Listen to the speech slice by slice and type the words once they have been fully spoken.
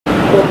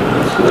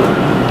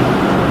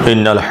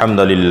إن الحمد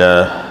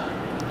لله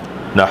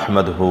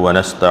نحمده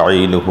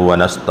ونستعينه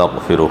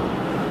ونستغفره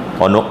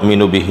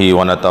ونؤمن به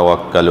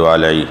ونتوكل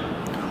عليه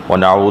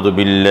ونعوذ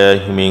بالله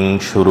من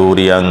شرور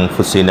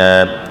أنفسنا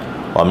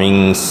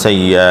ومن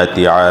سيئات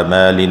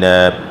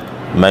أعمالنا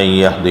من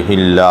يهده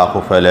الله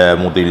فلا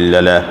مضل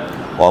له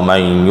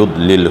ومن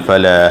يضلل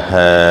فلا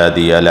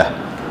هادي له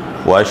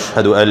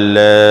وأشهد أن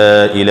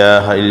لا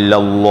إله إلا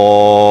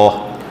الله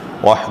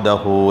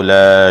وحده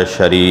لا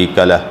شريك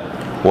له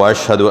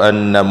وأشهد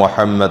أن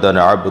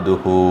محمدا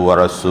عبده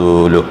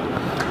ورسوله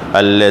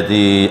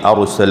الذي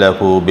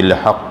أرسله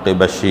بالحق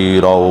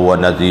بشيرا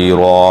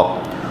ونذيرا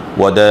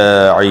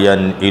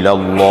وداعيا إلى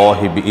الله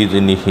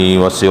بإذنه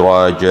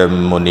وسراجا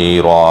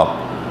منيرا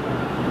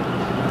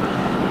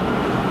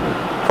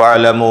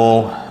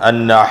فاعلموا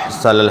أن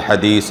أحسن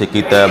الحديث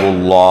كتاب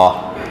الله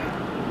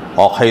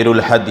وخير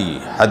الهدي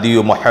هدي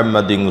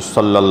محمد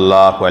صلى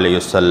الله عليه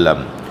وسلم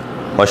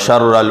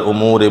وشر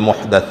الأمور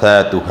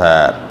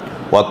محدثاتها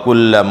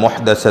وكل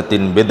محدثة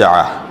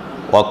بدعة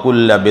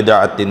وكل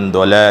بدعة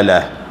ضلالة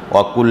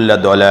وكل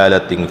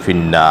ضلالة في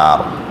النار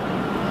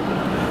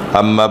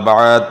أما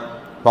بعد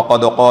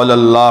فقد قال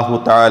الله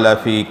تعالى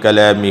في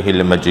كلامه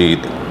المجيد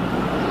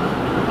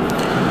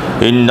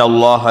إن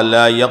الله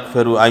لا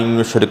يغفر أن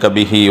يشرك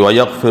به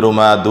ويغفر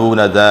ما دون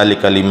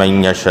ذلك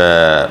لمن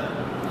يشاء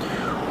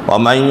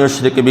ومن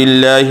يشرك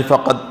بالله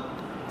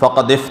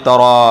فقد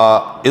افترى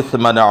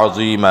إثما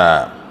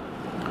عظيما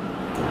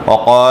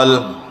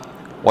وقال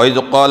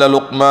وإذ قال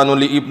لقمان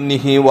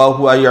لابنه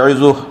وهو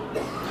يعظه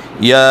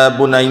يا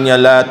بني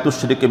لا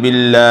تشرك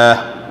بالله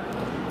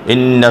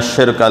إن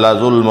الشرك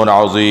لظلم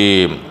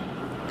عظيم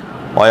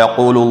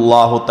ويقول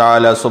الله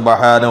تعالى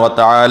سبحانه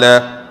وتعالى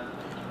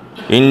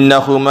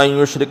إنه من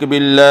يشرك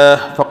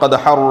بالله فقد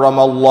حرم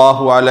الله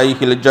عليه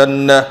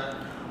الجنة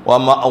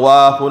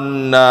ومأواه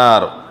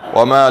النار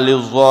وما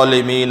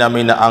للظالمين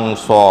من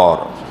أنصار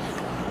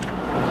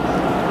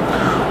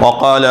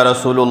وقال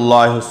رسول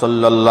الله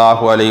صلى الله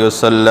عليه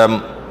وسلم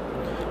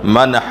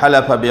من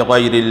حلف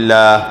بغير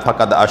الله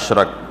فقد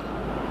أشرك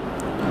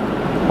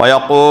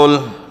ويقول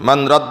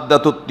من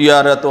ردت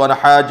الطيارة عن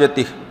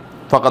حاجته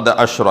فقد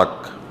أشرك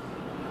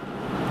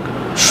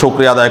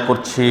শুকরিয়া আদায়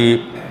করছি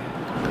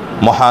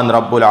মহান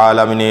রব্বুল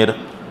আলামিনের,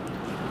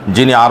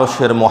 যিনি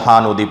আরশের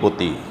মহান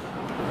অধিপতি,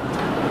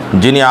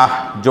 যিনি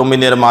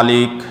জমিনের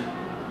মালিক,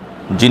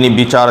 যিনি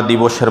বিচার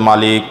দিবসের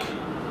মালিক,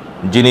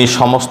 যিনি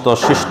সমস্ত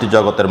সৃষ্টি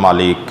জগতের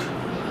মালিক,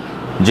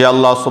 যে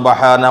আল্লাহ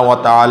সুবহানাহু ওয়া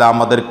তাআলা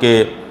আমাদেরকে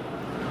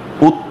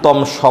উত্তম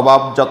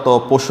স্বভাবজাত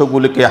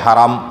পশুগুলিকে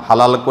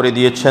হালাল করে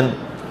দিয়েছেন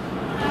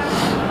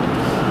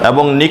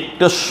এবং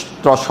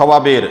নিকৃষ্ট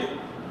স্বভাবের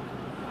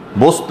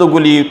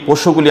বস্তুগুলি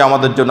পশুগুলি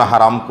আমাদের জন্য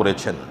হারাম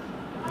করেছেন।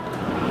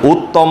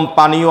 উত্তম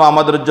পানীয়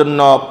আমাদের জন্য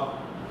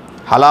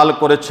হালাল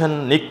করেছেন,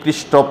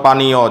 নিকৃষ্ট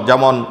পানীয়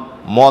যেমন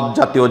মদ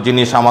জাতীয়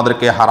জিনিস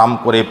আমাদেরকে হারাম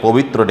করে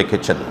পবিত্র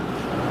রেখেছেন।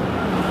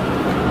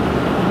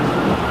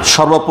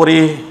 সর্বোপরি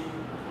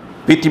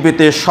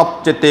পৃথিবীতে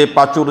সবচেয়ে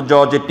প্রাচুর্য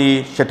যেটি,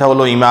 সেটা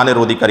হলো ঈমানের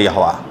অধিকারী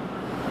হওয়া।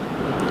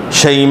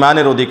 সেই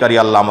ঈমানের অধিকারী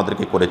আল্লাহ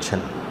আমাদেরকে করেছেন।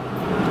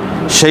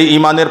 সেই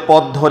ঈমানের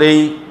পথ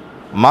ধরেই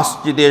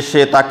মসজিদে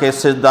এসে তাকে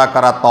সিজদা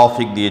করার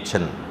তৌফিক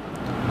দিয়েছেন।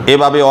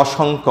 এভাবে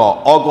অসংখ্য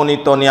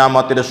অগণিত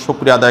নিয়ামতের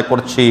শুকরিয়া আদায়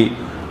করছি,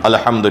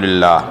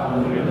 আলহামদুলিল্লাহ।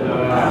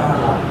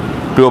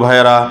 প্রিয়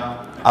ভাইয়েরা,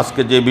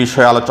 আজকে যে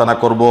বিষয়ে আলোচনা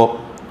করব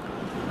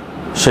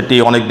সেটি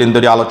অনেক দিন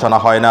ধরে আলোচনা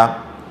হয় না।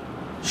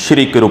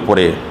 শিরিকের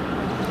উপরে।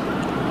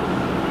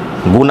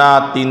 গুনাহ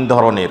তিন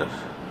ধরনের।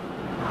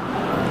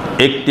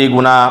 একটি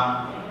গুনাহ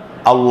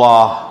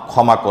আল্লাহ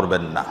ক্ষমা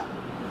করবেন না।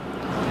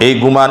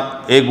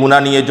 এই গুনাহ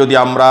নিয়ে যদি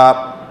আমরা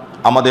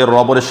আমাদের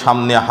রবের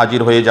সামনে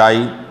হাজির হয়ে যাই,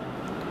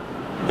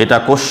 এটা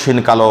কশ্চিন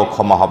কালেও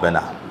ক্ষমা হবে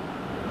না।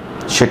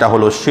 সেটা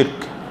হলো শিরক।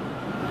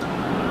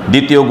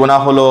 দ্বিতীয় গুনাহ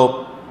হলো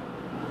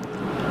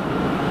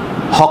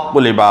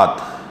হকুল ইবাদ।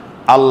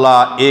 আল্লাহ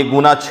এই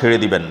গুনাহ ছেড়ে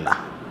দিবেন না,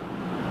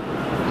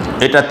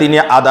 এটা তিনি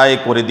আদায়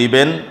করে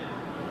দিবেন,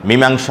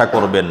 মীমাংসা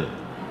করবেন।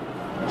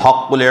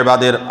 হকুল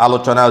ইবাদের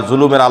আলোচনা,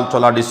 জুলুমের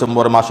আলোচনা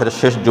ডিসেম্বর মাসের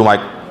শেষ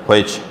জুমায়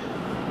হয়েছে।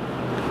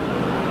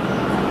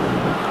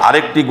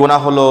 আরেকটি গুনাহ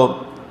হলো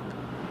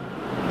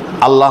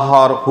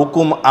আল্লাহর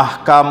হুকুম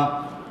আহকাম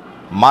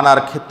মানার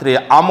ক্ষেত্রে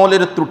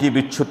আমলের ত্রুটি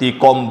বিচ্যুতি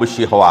কম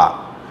বেশি হওয়া।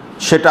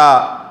 সেটা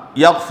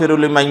ইয়াগফিরু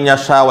লিমান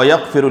ইয়াশা ওয়া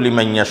ইয়াগফিরু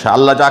লিমান ইয়াশা।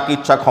 আল্লাহ যাকে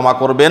ইচ্ছা ক্ষমা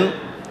করবেন,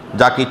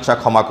 যাকে ইচ্ছা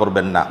ক্ষমা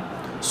করবেন না।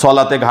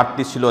 সলাতে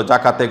ঘাটতি ছিল,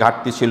 জাকাতে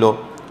ঘাটতি ছিল,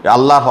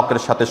 আল্লাহর হকের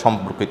সাথে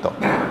সম্পর্কিত।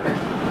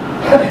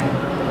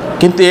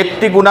 কিন্তু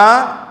একটি গুনাহ,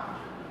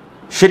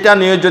 সেটা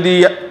নিয়ে যদি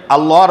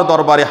আল্লাহর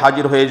দরবারে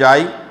হাজির হয়ে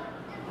যায়,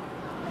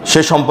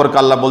 সে সম্পর্কে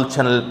আল্লাহ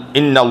বলছেন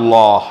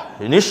ইন্নাল্লাহ,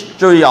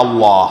 নিশ্চয়ই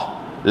আল্লাহ,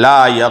 লা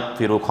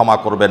ইয়াগফিরু, ক্ষমা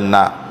করবেন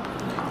না,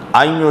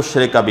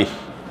 আইয়ুশরিকা বিহি,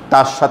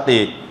 তার সাথে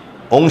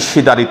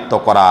অংশীদারিত্ব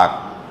করার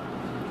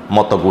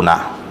মতো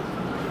গুনাহ।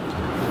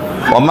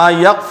 ওয়া মা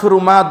ইয়াগফিরু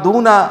মা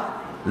দুনা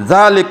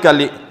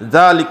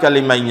যালিকা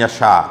লিমান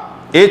ইয়াশা।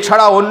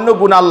 এছাড়া অন্য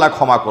গুনাহ আল্লাহ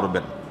ক্ষমা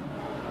করবেন,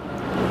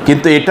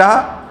 কিন্তু এটা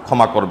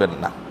ক্ষমা করবেন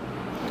না।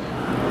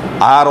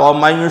 আর ওয়া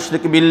মা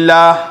ইউশরিক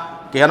বিল্লাহ,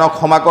 কেন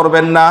ক্ষমা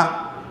করবেন না?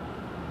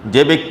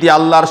 যে ব্যক্তি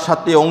আল্লাহর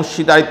সাথে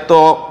অংশীদারিত্ব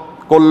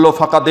করল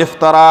ফাকাদ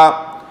ইফতারা,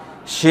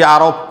 সে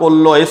আরোপ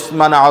করল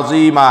ইসমান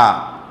আজিমা,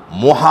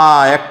 মহা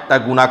একটা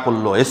গুনাহ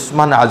করল।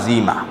 ইসমান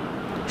আজিমা,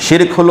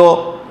 শিরক হলো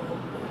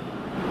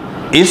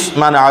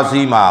ইসমান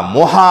আজিমা,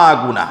 মহা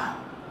গুনাহ।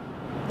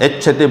 এর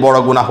চেয়ে বড়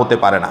গুনাহ হতে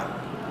পারে না।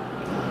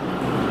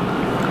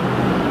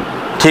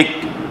 ঠিক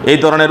এই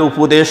ধরনের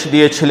উপদেশ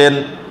দিয়েছিলেন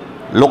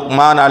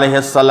লোকমান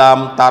আলাইহিস সালাম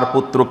তার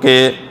পুত্রকে।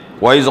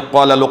 ওয়াইজ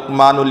ক্বালা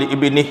লোকমানুল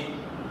ইবনিহ,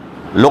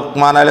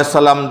 লোকমান আলাইহিস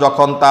সালাম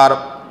যখন তার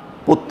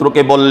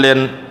পুত্রকে বললেন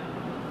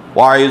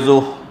ওয়াইজু,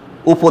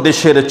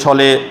 উপদেশের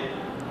ছলে,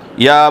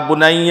 ইয়া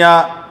বুনাইয়া,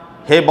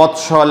 হে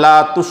বৎস, লা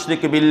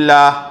তুশরিক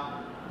বিল্লাহ,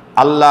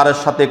 আল্লাহর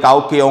সাথে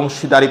কাউকে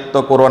অংশীদারিত্ব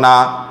করো না,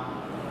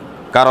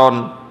 কারণ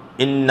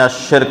ইন্নাশ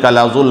শিরকা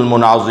লা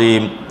যুলমুন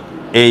আযীম,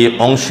 এই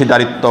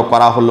অংশীদারিত্ব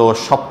করা হলো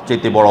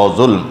সবচেয়ে বড়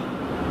জুলম,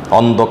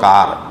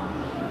 অন্ধকার।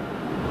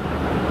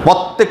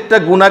 প্রত্যেকটা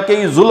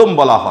গুনাহকেই জুলুম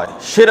বলা হয়।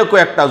 শিরকও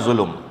একটা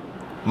জুলুম,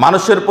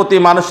 মানুষের প্রতি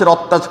মানুষের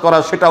অত্যাচার করা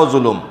সেটাও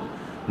জুলুম,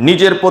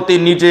 নিজের প্রতি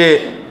নিজে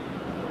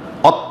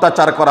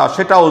অত্যাচার করা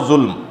সেটাও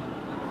জুলম।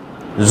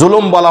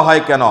 জুলুম বলা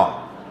হয় কেন?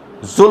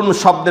 জুলম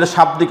শব্দের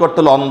শাব্দিক অর্থ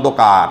হলো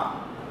অন্ধকার।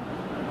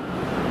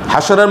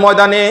 হাসরের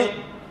ময়দানে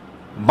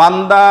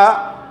বান্দা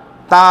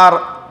তার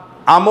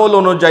আমল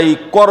অনুযায়ী,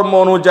 কর্ম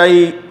অনুযায়ী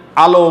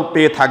আলো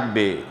পেয়ে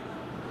থাকবে।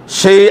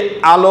 সেই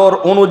আলোর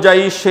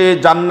অনুযায়ী সে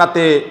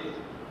জান্নাতে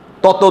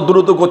তত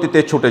দ্রুত গতিতে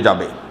ছুটে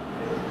যাবে।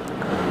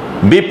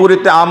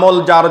 বিপরীতে আমল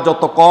যার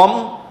যত কম,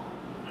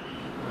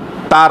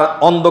 তার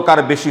অন্ধকার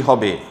বেশি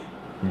হবে,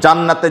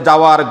 জান্নাতে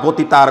যাওয়ার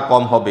গতি তার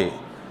কম হবে।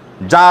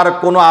 যার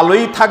কোনো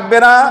আলোই থাকবে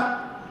না,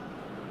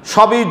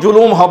 সবই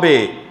জুলুম হবে,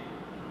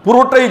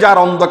 পুরোটাই যার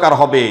অন্ধকার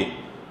হবে,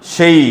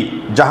 সেই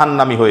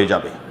জাহান্নামী হয়ে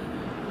যাবে।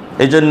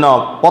 এই জন্য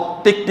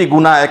প্রত্যেকটি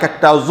গুনাহ এক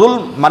একটা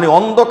জুলম, মানে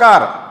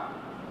অন্ধকার।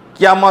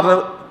 কিয়ামত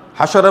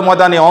হাসরের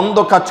ময়দানে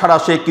অন্ধকার ছাড়া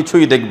সে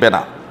কিছুই দেখবে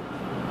না।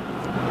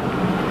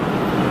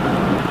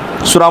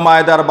 সূরা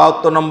মায়েদার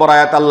 72 নম্বর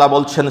আয়াত আল্লাহ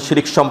বলছেন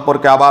শিরক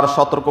সম্পর্কে, আবার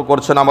সতর্ক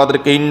করছেন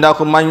আমাদেরকে।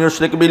 ইন্নাহু মান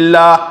ইউশরিক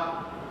বিল্লাহ,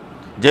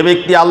 যে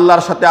ব্যক্তি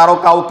আল্লাহর সাথে আরো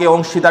কাউকে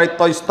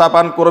অংশীদারিত্ব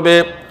স্থাপন করবে,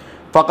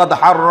 ফাকাদ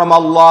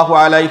হারামাল্লাহু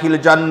আলাইহিল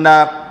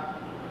জান্নাহ,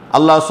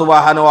 আল্লাহ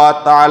সুবহানাহু ওয়া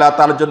তাআলা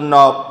তার জন্য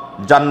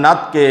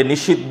জান্নাতকে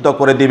নিষিদ্ধ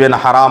করে দিবেন,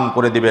 হারাম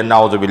করে দিবেন।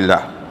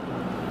 নাউযুবিল্লাহ।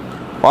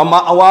 ওয়া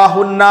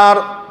মাওয়াহুন নার,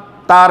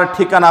 তার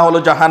ঠিকানা হলো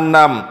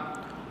জাহান্নাম।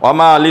 ওয়া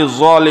মা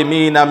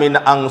লিয-যালিমিনা মিন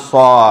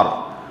আনসার,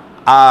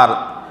 আর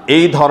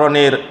এই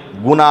ধরনের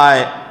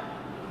গুনায়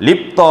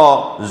লিপ্ত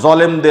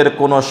জলেমদের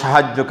কোনো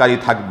সাহায্যকারী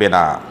থাকবে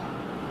না।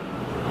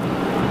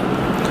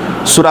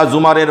 সূরা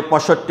জুমারের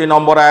 65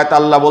 নম্বর আয়াত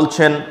আল্লাহ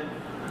বলছেন,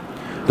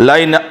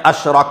 লাইন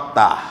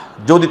আশরাকতা,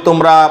 যদি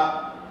তোমরা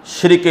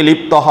শিরকে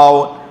লিপ্ত হও,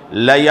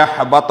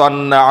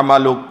 লাইয়াহবাতান্না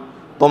আমালুক,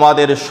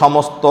 তোমাদের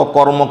সমস্ত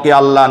কর্মকে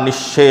আল্লাহ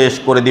নিঃশেষ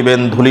করে দিবেন,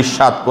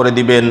 ধূলিসাৎ করে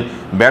দিবেন,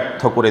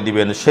 ব্যর্থ করে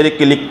দিবেন।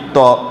 শিরকে লিপ্ত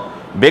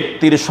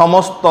ব্যক্তির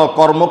সমস্ত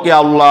কর্মকে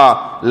আল্লাহ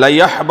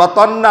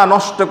লাইয়াহবাতান্না,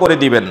 নষ্ট করে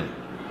দিবেন।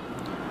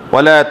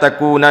 ওয়ালা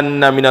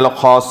তাকুনান্না মিনাল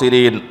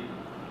খাসিরিন,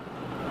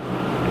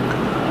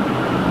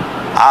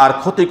 আর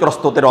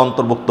ক্ষতিগ্রস্তদের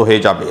অন্তর্ভুক্ত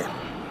হয়ে যাবে।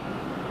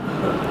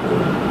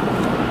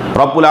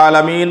 রব্বুল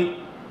আলামিন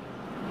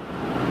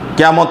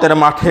কিয়ামতের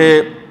মাঠে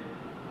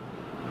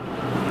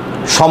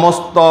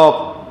সমস্ত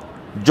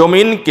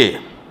জমিনকে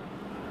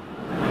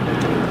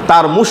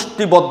তার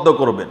মুষ্টিবদ্ধ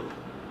করবেন।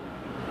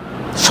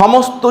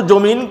 সমস্ত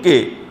জমিনকে,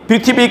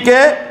 পৃথিবীকে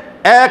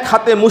এক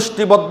হাতে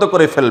মুষ্টিবদ্ধ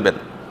করে ফেলবেন।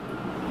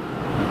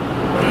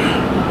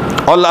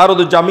 আল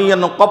আরদু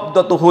জামিয়ান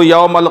কবদাতুহু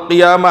ইয়াওমাল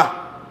কিয়ামাহ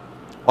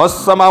ওয়াস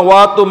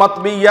সামাওয়াতু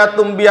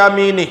মাতবিয়াতুম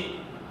বিয়ামিনিহি,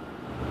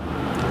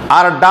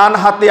 আর ডান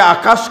হাতে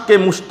আকাশকে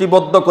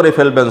মুষ্টিবদ্ধ করে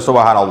ফেলবেন।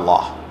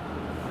 সুবহানাল্লাহ।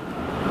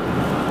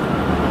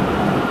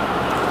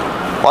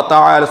 ওয়া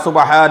তাআলা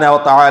সুবহানাহু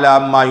ওয়া তাআলা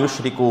আম্মা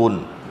ইউশরিকুন।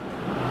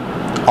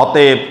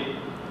 অতএব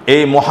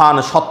এই মহান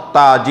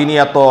সত্তা, যিনি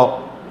এত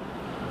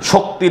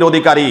শক্তির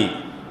অধিকারী,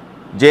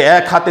 যে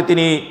এক হাতে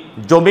তিনি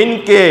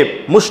জমিনকে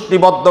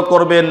মুষ্টিবদ্ধ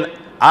করবেন,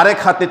 আরেক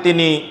হাতে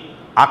তিনি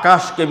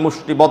আকাশকে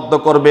মুষ্টিবদ্ধ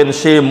করবেন,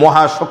 সেই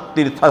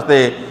মহাশক্তির সাথে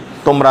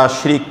তোমরা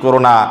শিরক করো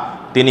না,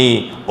 তিনি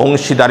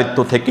অংশীদারিত্ব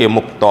থেকে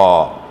মুক্ত।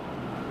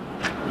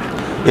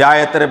 এই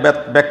আয়াতের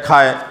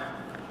ব্যাখ্যায়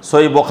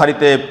সহিহ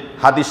বুখারীতে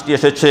হাদিসটি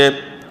এসেছে,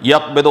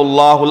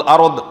 ইয়াকবিদুল্লাহুল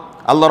আরদ,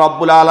 আল্লাহ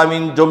রাব্বুল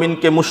আলামিন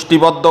জমিনকে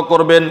মুষ্টিবদ্ধ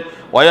করবেন।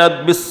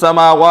 ওয়ায়াদবিস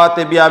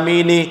সামাওয়াতি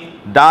বিয়ামিনি,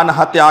 ডান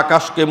হাতে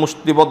আকাশকে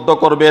মুষ্টিবদ্ধ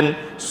করবেন।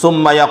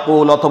 সুম্মা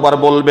ইয়াকুল, অতঃপর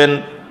বলবেন,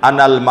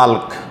 আনাল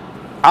মালক,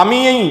 আমি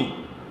এই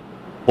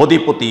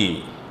অধিপতি।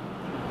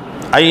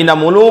 আইনা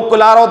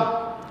মুলুকুল আরদ,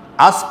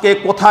 আজকে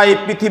কোথায়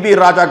পৃথিবীর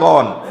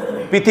রাজাগণ,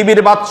 পৃথিবীর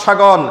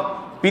বাদশাগণ,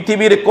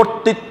 পৃথিবীর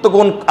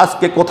কর্তৃত্বগণ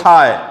আজকে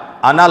কোথায়?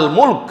 আনাল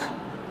মুলক,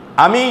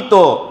 আমিই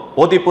তো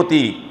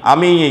অধিপতি,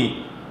 আমি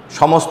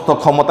সমস্ত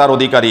ক্ষমতার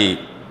অধিকারী।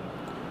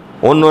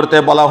 অন্যতে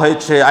বলা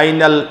হয়েছে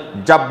আইনাল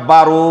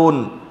জাব্বারুন,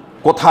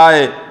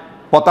 কোথায়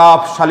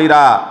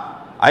প্রতাপশালীরা?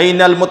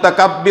 আইনাল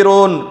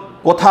মুতাকাব্বিরুন,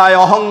 কোথায়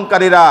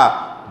অহংকারীরা?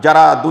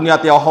 যারা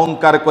দুনিয়াতে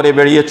অহংকার করে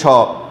বেরিয়েছ,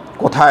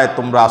 কোথায়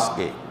তোমরা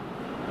আজকে?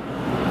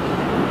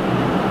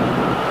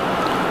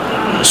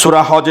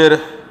 সূরা হজের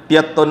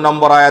 ৭৩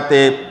 নম্বর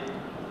আয়াতে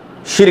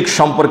শিরক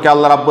সম্পর্কে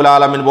আল্লাহ রাব্বুল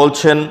আলামিন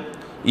বলছেন,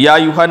 ইয়া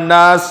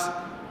ইউহান্নাস,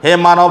 হে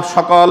মানব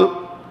সকল,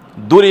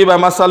 দুরিবা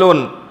মাসালুন,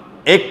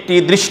 একটি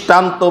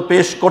দৃষ্টান্ত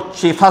পেশ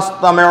করছি,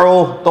 ফাস্তামিউ,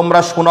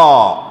 তোমরা শুনো,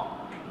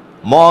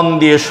 মন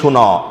দিয়ে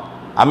শুনো,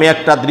 আমি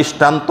একটা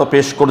দৃষ্টান্ত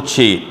পেশ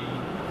করছি।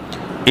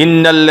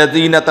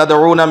 ইন্নাল্লাযীনা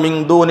তাদউনা মিন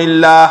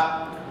দুনিল্লাহ,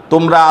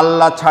 তোমরা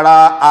আল্লাহ ছাড়া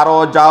আরও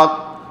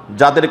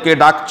যাদেরকে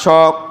ডাকছ,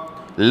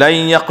 লাই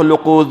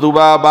ইয়াখলুকু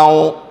যুবাবাও,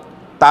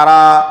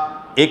 তারা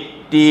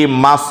একটি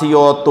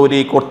মাছিও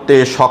তৈরি করতে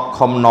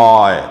সক্ষম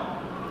নয়।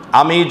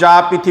 আমি যা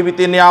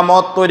পৃথিবীতে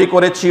নিয়ামত তৈরি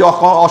করেছি,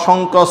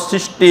 অসংখ্য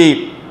সৃষ্টি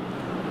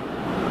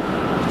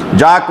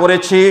যা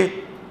করেছি,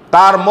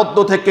 তার মধ্য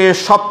থেকে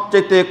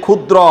সবচেয়ে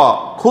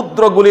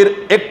ক্ষুদ্রগুলির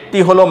একটি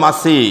হলো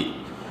মাছি।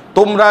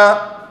 তোমরা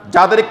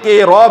যাদেরকে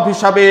রব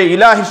হিসাবে,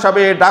 ইলাহ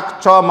হিসাবে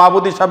ডাকছ,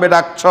 মাবুদ হিসাবে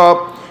ডাকছ,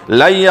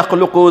 লাই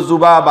ইয়াখলুকু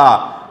যুবাবা,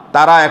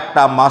 তারা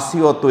একটা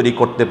মাছিও তৈরি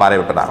করতে পারে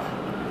না।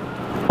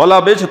 ওলা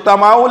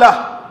বিজতামাউলা,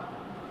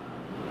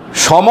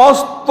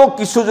 সমস্ত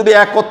কিছু যদি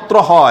একত্র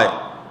হয়,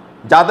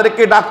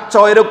 যাদেরকে ডাকছ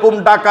এরকম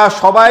ডাকা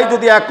সবাই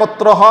যদি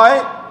একত্র হয়,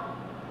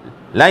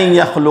 লাই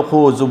ইয়াখলুকু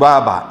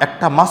যুবাবা,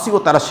 একটা মাছিও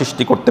তারা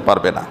সৃষ্টি করতে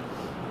পারবে না।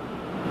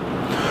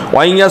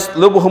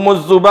 ওয়াইয়াসলুবহুমুজ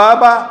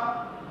যুবাবা,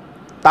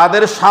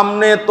 তাদের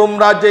সামনে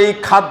তোমরা যেই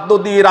খাদ্য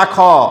দিয়ে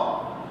রাখো,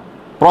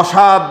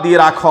 প্রসাদ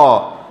দিয়ে রাখো,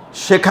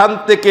 সেখান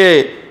থেকে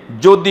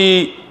যদি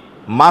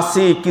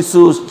মাছি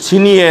কিছু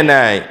ছিনিয়ে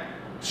নেয়,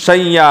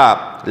 সাইয়া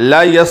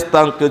লা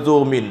ইয়াস্তানকিযু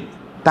মিন,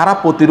 তারা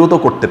প্রতিরোধ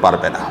করতে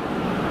পারবে না।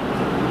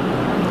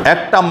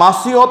 একটা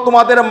মাছিও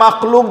তোমাদের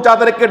মাখলুক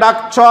যাদেরকে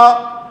ডাকছ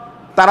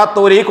তারা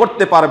তৈরি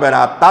করতে পারবে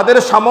না। তাদের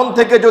সামন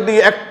থেকে যদি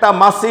একটা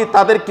মাছি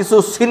তাদের কিছু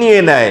ছিনিয়ে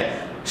নেয়,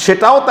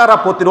 সেটাও তারা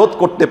প্রতিরোধ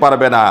করতে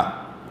পারবে না।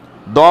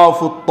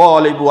 দফুত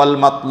তালিবু আল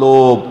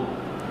মাতলুব,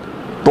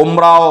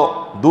 তোমরাও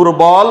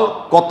দুর্বল,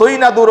 কতই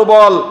না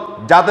দুর্বল,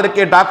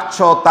 যাদেরকে ডাকছ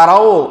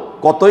তারাও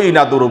কতই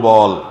না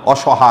দুর্বল,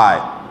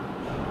 অসহায়।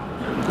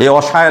 এই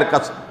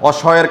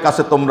অসহায়ের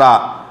কাছে তোমরা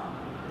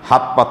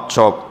হাত পাচ্ছ।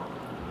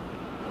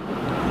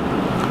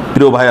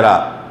 প্রিয় ভাইয়েরা,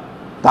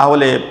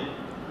 তাহলে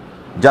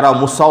যারা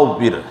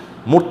মুসাউবির,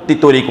 মূর্তি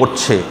তৈরি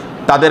করছে,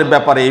 তাদের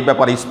ব্যাপারে এই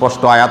ব্যাপারে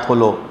স্পষ্ট আয়াত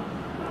হলো,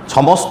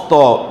 সমস্ত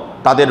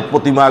তাদের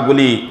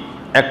প্রতিমাগুলি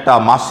একটা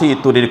মাছি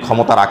তৈরির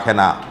ক্ষমতা রাখে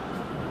না।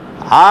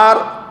 আর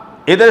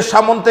এদের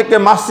সামন থেকে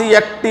মাছি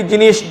একটি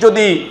জিনিস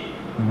যদি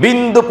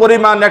বিন্দু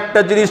পরিমাণ একটা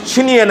জিনিস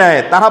ছিনিয়ে নেয়,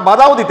 তারা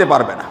বাধাও দিতে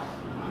পারবে না।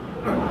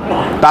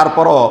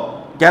 তারপরও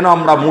কেন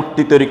আমরা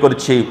মূর্তি তৈরি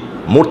করছি?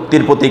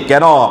 মূর্তির প্রতি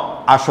কেন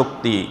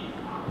আসক্তি?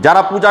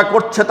 যারা পূজা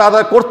করছে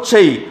তারা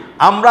করছেই,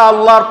 আমরা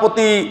আল্লাহর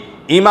প্রতি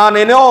ঈমান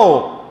এনেও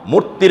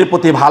মূর্তির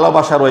প্রতি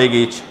ভালোবাসা রয়ে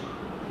গিয়েছে।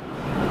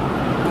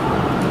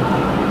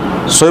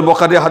 সহিহ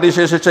বুখারী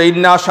হাদিসে এসেছে,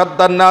 ইন্না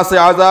আশাদ্দান নাসি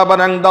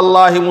আযাবান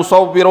ইনদাল্লাহি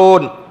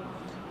মুসাউবিরুন,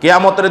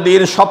 কিয়ামতের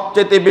দিন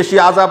সবচেয়ে বেশি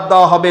আযাব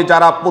দেওয়া হবে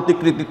যারা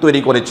প্রতিকৃতি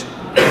তৈরি করেছে।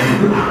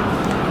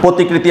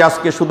 প্রতিকৃতি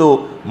আজকে শুধু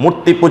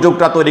মূর্তি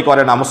পূজকরা তৈরি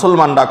করে না,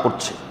 মুসলমানরা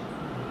করছে।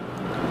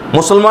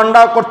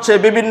 মুসলমানরা করছে,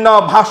 বিভিন্ন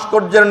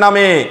ভাস্কর্যের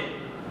নামে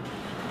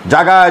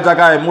জায়গায়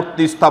জায়গায়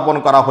মূর্তি স্থাপন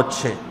করা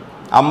হচ্ছে।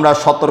 আমরা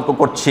সতর্ক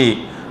করছি,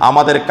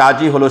 আমাদের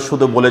কাজই হলো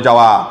শুধু বলে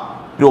যাওয়া।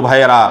 প্রিয়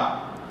ভাইয়েরা,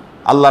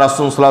 আল্লাহ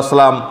রাসূল সাল্লাল্লাহু আলাইহি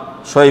ওয়াসাল্লাম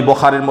সহিহ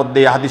বুখারীর মধ্যে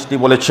এই হাদিসটি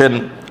বলেছেন,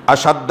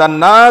 আশাদ্দান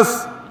নাস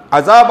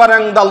আযাবান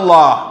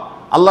ইনদাল্লাহ,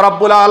 আল্লাহ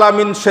রাব্বুল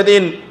আলামিন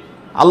সেদিন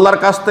আল্লাহর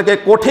কাছ থেকে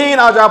কঠিন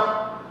আযাব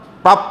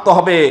প্রাপ্ত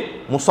হবে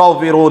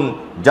মুসাউবিরুন,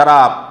 যারা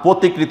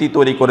প্রতিকৃতি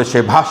তৈরি করেছে,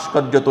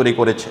 ভাস্কর্য তৈরি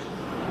করেছে।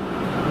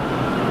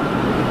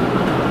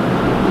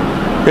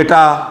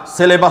 এটা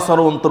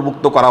সিলেবাসেরও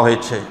অন্তর্ভুক্ত করা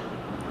হয়েছে।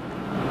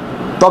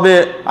 তবে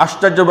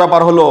আশ্চর্য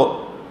ব্যাপার হলো,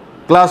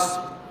 ক্লাস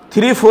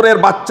 3-4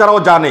 বাচ্চারাও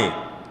জানে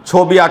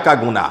ছবি আঁকা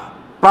গুনাহ,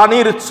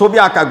 প্রাণীর ছবি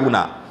আঁকা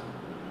গুনাহ।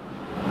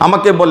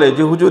 আমাকে বলে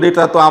যে হুজুর,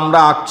 এটা তো আমরা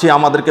আঁকছি,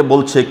 আমাদেরকে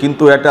বলছে,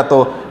 কিন্তু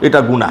এটা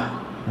গুনাহ,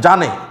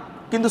 জানে,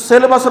 কিন্তু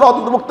সিলেবাসের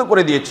অন্তর্ভুক্ত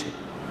করে দিয়েছে।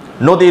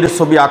 নদীর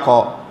ছবি আঁকো,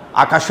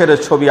 আকাশের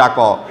ছবি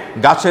আঁকো,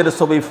 গাছের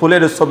ছবি,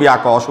 ফুলের ছবি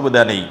আঁকো,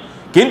 অসুবিধা নেই,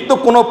 কিন্তু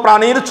কোনো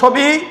প্রাণীর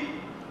ছবি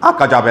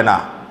আঁকা যাবে না।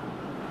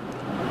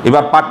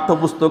 এবার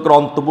পাঠ্যপুস্তকের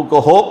অন্তর্ভুক্ত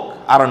হোক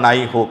আর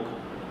নাই হোক,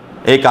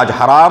 এই কাজ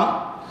হারাম।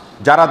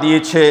 যারা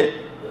দিয়েছে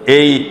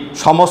এই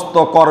সমস্ত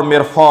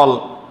কর্মের ফল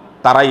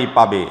তারাই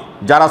পাবে।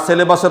 যারা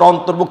সিলেবাসের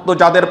অন্তর্ভুক্ত,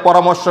 যাদের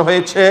পরামর্শ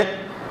হয়েছে,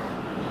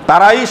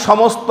 তারাই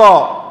সমস্ত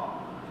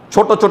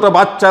ছোট ছোট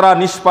বাচ্চারা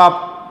নিষ্পাপ,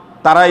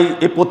 তারাই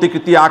এই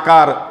প্রতিকৃতি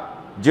আকার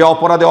যে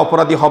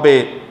অপরাধী হবে,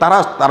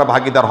 তারা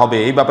ভাগীদার হবে।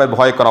 এই ব্যাপারে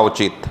ভয় করা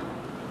উচিত।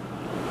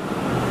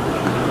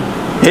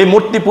 এই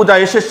মূর্তি পূজা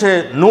এসেছে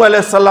নূহ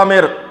আলাইহিস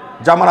সালামের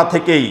জামানা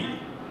থেকেই।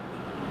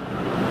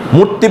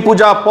 মূর্তি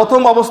পূজা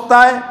প্রথম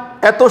অবস্থায়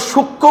এত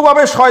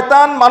সূক্ষ্মভাবে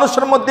শয়তান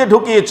মানুষের মধ্যে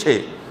ঢুকিয়েছে।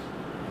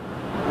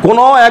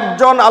 কোনো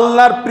একজন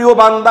আল্লাহর প্রিয়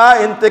বান্দা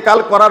ইন্তেকাল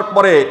করার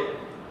পরে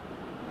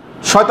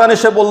শয়তান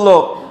এসে বলল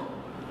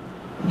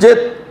যে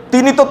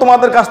তিনি তো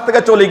তোমাদের কাছ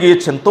থেকে চলে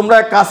গিয়েছেন, তোমরা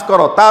এক কাজ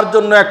করো, তার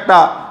জন্য একটা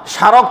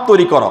স্মারক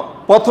তৈরি করো।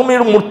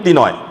 প্রথমের মূর্তি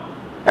নয়,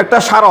 একটা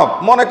স্মারক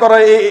মনে করো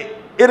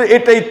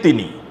এটাই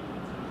তিনি।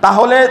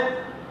 তাহলে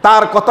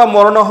তার কথা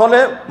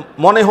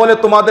মনে হলে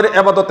তোমাদের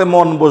ইবাদতে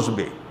মন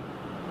বসবে।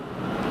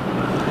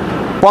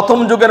 প্রথম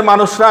যুগের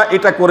মানুষরা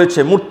এটা করেছে,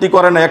 মূর্তি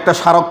করে না, একটা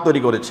স্মারক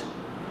তৈরি করেছে।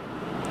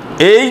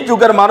 এই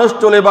যুগের মানুষ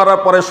চলে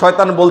যাওয়ার পরে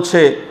শয়তান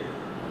বলছে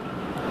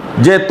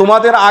যে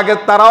তোমাদের আগে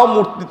তারাও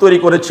মূর্তি তৈরি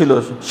করেছিল,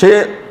 সে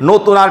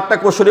নতুন আরেকটা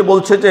কৌশলী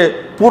বলছে যে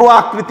পুরো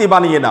আকৃতি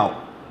বানিয়ে নাও,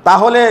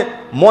 তাহলে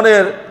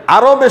মনের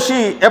আরো বেশি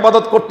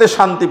ইবাদত করতে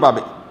শান্তি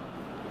পাবে।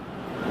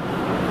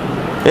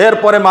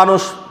 এরপরে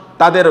মানুষ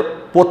তাদের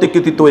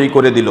প্রতিকৃতি তৈরি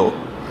করে দিল।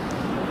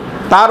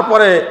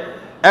 তারপরে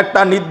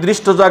একটা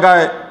নির্দিষ্ট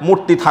জায়গায়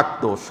মূর্তি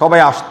থাকতো,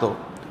 সবাই আসতো।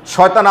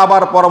 শয়তান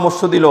আবার পরামর্শ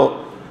দিল,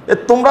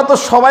 তোমরা তো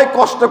সবাই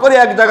কষ্ট করে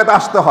এক জায়গাতে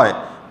আসতে হয়,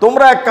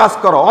 তোমরা এক কাজ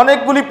করো,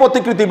 অনেকগুলি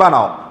প্রতিকৃতি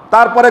বানাও,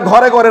 তারপরে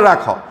ঘরে ঘরে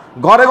রাখো।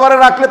 ঘরে ঘরে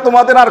রাখলে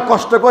তোমাদের আর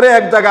কষ্ট করে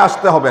এক জায়গায়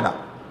আসতে হবে না।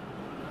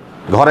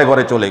 ঘরে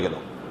ঘরে চলে গেল।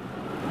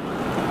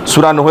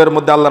 সূরা নূহের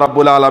মধ্যে আল্লাহ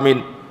রাব্বুল আলামিন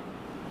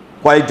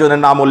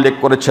কয়েকজনের নাম উল্লেখ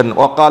করেছেন।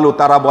 ওয়াকালু,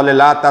 তারা বলে,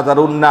 লা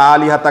তাজারুন্না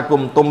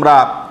আলিহাতাকুম, তোমরা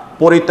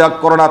পরিত্যাগ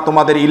করো না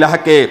তোমাদের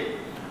ইলাহকে।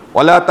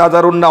 ওয়ালা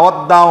তাজারুন্না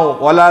ওয়াদ্দাও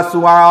ওয়ালা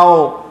সুআও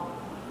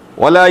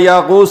ওয়ালা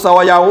ইয়াগুস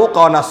ওয়া ইয়াউক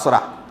ওয়া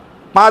নাসরা।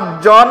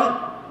 পাঁচজন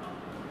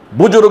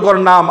বুজুর্গর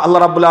নাম আল্লাহ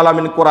রাব্বুল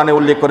আলামিন কোরআনে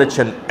উল্লেখ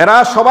করেছেন। এরা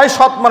সবাই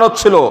সৎ মানুষ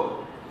ছিল।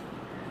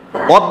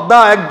 ওয়াদ্দা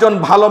একজন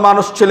ভালো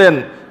মানুষ ছিলেন,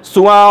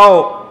 সুআও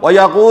ওয়া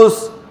ইয়াগুস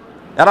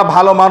এরা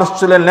ভালো মানুষ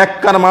ছিলেন,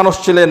 নেককার মানুষ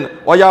ছিলেন,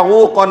 ওয়া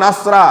ইয়াউক ওয়া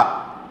নাসরা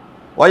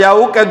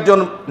ওয়াউক একজন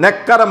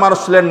নেককার মানুষ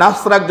ছিলেন,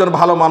 নাসরা একজন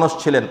ভালো মানুষ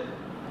ছিলেন।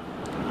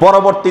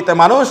 পরবর্তীতে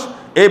মানুষ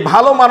এই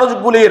ভালো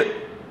মানুষগুলির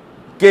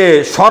কে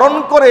স্মরণ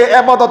করে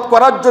ইবাদত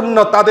করার জন্য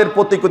তাদের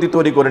প্রতিকৃতি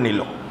তৈরি করে নিল,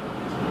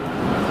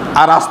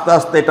 আর আস্তে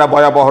আস্তে এটা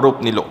ভয়াবহ রূপ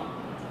নিল।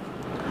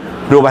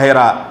 প্রিয়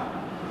ভাইয়েরা,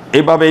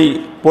 এভাবেই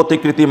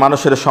প্রতিকৃতি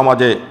মানুষের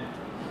সমাজে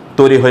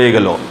তৈরি হয়ে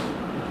গেল,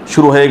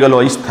 শুরু হয়ে গেল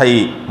স্থায়ী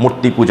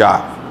মূর্তি পূজা।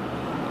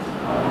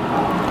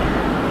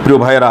 প্রিয়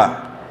ভাইয়েরা,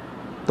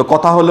 তো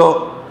কথা হলো,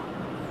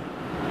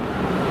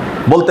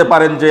 বলতে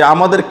পারেন যে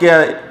আমাদেরকে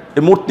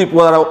মূর্তি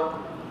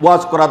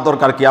ওয়াজ করার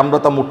দরকার কি, আমরা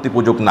তো মূর্তি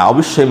পূজক না।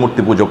 অবশ্যই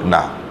মূর্তি পূজক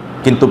না,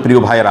 কিন্তু প্রিয়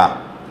ভাইরা,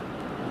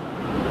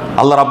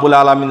 আল্লাহ রাব্বুল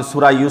আলামিন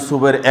সূরা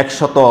ইউসুফের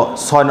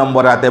 106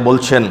 নম্বর আয়াতে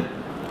বলছেন,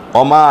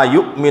 ওমা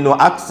ইউমিনু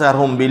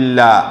আকসারহুম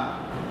বিল্লাহ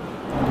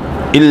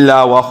ইল্লা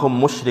ওয়া হুম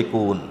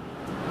মুশরিকুন।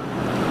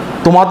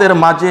 তোমাদের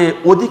মাঝে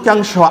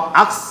অধিকাংশ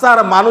আকসার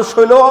মানুষ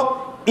হইল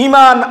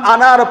ঈমান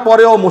আনার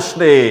পরেও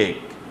মুশরিক।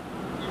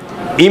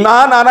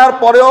 ঈমান আনার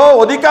পরেও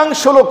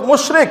অধিকাংশ লোক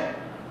মুশরিক,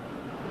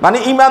 মানে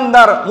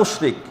ঈমানদার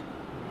মুশরিক।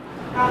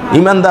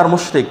 ঈমানদার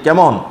মুশরিক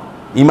কেমন?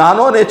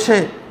 ঈমানও এনেছে,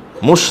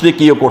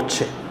 মুশরিকিও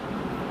করছে।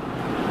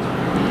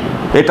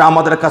 এটা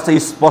আমাদের কাছে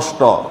স্পষ্ট,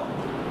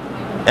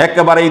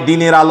 একেবারে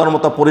দিনের আলোর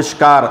মতো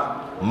পরিষ্কার।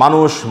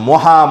 মানুষ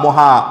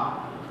মহা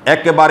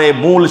একেবারে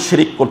মূল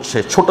শিরিক করছে,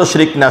 ছোট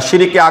শিরিক না,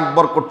 শিরিকে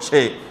আকবর করছে।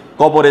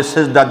 কবরে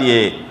সেজদা দিয়ে,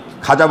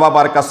 খাজা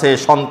বাবার কাছে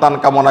সন্তান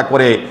কামনা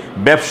করে,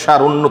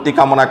 ব্যবসার উন্নতি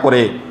কামনা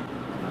করে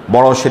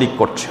বড় শিরিক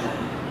করছে।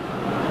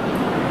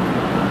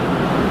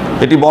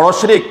 এটি বড়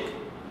শিরিক।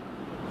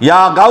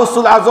 ইয়া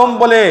গাউসুল আজম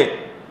বলে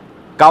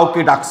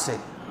কাউকে ডাকছে।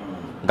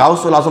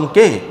 গাউসুল আজম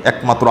কে?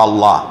 একমাত্র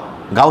আল্লাহ।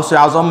 গাউসে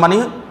আজম মানে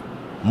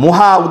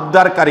মহা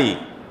উদ্ধারকারী,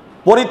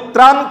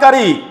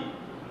 পরিত্রাণকারী,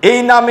 এই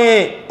নামে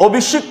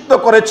অভিষিক্ত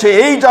করেছে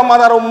এই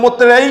জামানার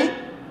উম্মতের এই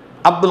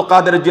আব্দুল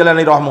কাদের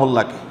জিলানী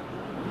রহমতুল্লাহকে।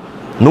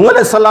 নূহ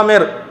আলাইহিস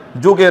সালামের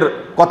যুগের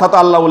কথা তো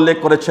আল্লাহ উল্লেখ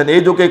করেছেন,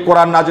 এই যুগে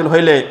কোরআন নাজিল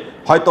হইলে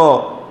হয়তো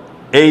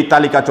এই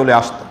তালিকা চলে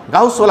আসতো।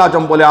 গাউসুল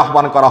আজম বলে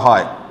আহ্বান করা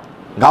হয়।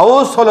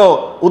 গাউস হলো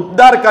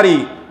উদ্ধারকারী,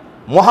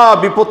 মহা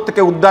বিপদ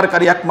থেকে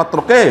উদ্ধারকারী একমাত্র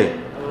কে?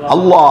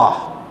 আল্লাহ।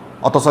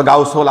 অথচ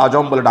গাউসুল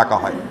আজম বলে ডাকা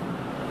হয়।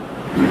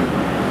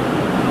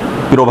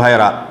 প্রিয়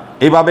ভাইয়েরা,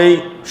 এইভাবেই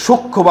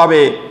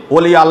সূক্ষ্মভাবে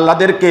ওলি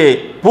আল্লাহদেরকে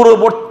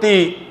পূর্ববর্তী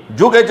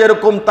যুগে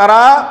যেরকম তারা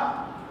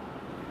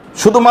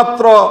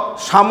শুধুমাত্র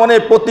সামনে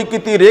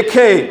প্রতিকৃতি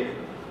রেখে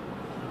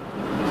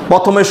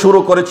প্রথমে শুরু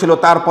করেছিল,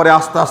 তারপরে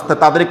আস্তে আস্তে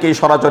তাদেরকেই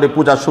সরাসরি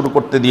পূজা শুরু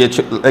করতে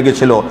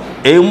লেগেছিল।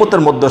 এই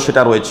উম্মতের মধ্যে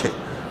সেটা রয়েছে,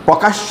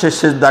 প্রকাশ্যে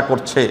সেজদা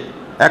করছে।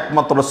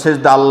 একমাত্র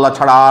সেজদা আল্লাহ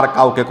ছাড়া আর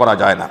কাউকে করা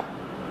যায় না।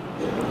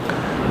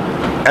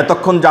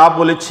 এতক্ষণ যা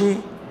বলেছি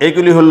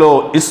এগুলি হলো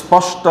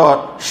স্পষ্ট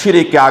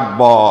শিরিকে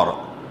আকবর।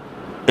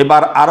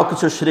 এবার আরও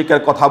কিছু শিরিকের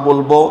কথা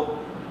বলবো,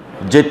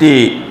 যেটি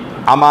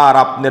আমার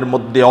আপনার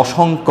মধ্যে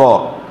অসংখ্য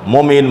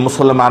মুমিন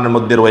মুসলমানের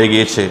মধ্যে রয়ে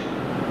গিয়েছে।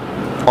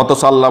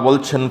 অথচ আল্লাহ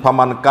বলছেন,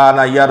 ফামান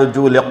কানা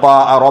ইয়ারজু লিকা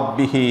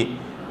রাব্বিহি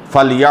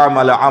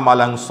ফালইয়ামাল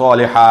আমালান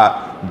সলিহা।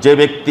 যে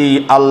ব্যক্তি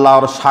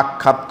আল্লাহর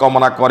সাক্ষাৎ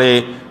কামনা করে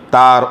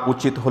তার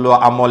উচিত হলো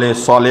আমলে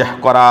সলেহ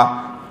করা,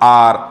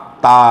 আর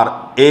তার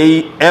এই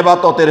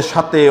ইবাদতের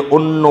সাথে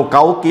অন্য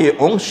কাউকে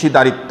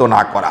অংশীদারিত্ব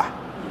না করা।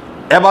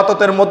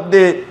 ইবাদতের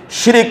মধ্যে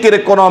শিরিকের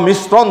কোনো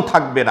মিশ্রণ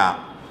থাকবে না,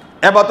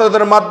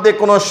 ইবাদতের মধ্যে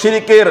কোনো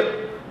শিরিকের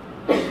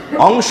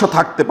অংশ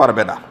থাকতে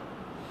পারবে না।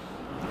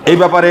 এই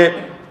ব্যাপারে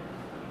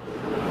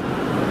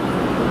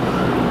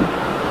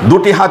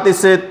দুটি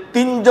হাদিসে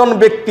তিনজন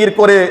ব্যক্তির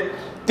করে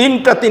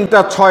তিনটা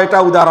ছয়টা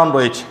উদাহরণ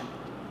রয়েছে।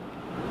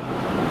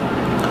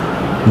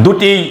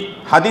 দুটি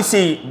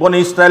হাদিসই বনি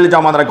ইসরায়েল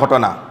জামানার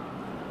ঘটনা।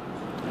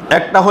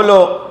 একটা হলো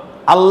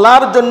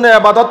আল্লাহর জন্য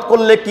ইবাদত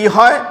করলে কি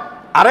হয়,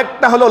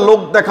 আরেকটা হলো লোক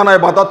দেখানো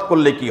ইবাদত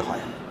করলে কি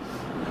হয়।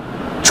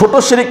 ছোট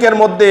শিরকের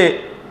মধ্যে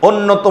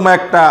অন্যতম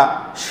একটা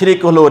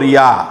শিরক হলো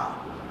রিয়া,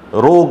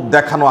 লোক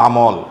দেখানো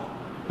আমল,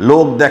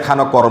 লোক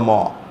দেখানো কর্ম।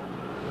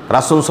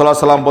 রাসূল সাল্লাল্লাহু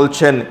আলাইহি ওয়াসাল্লাম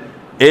বলছেন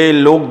এই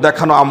লোক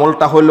দেখানো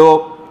আমলটা হলো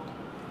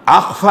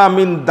আখফা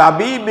মিন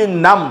দাবিবিন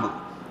নামল,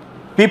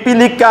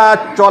 পিপিলিকা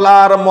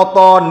চলার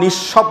মতো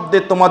নিঃশব্দে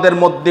তোমাদের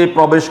মধ্যে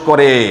প্রবেশ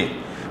করে।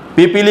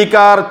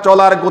 পিপিলিকার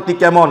চলার গতি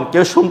কেমন?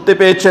 কেউ শুনতে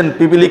পেয়েছেন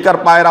পিপিলিকার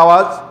পায়ের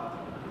আওয়াজ?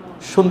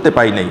 শুনতে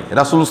পাই নাই।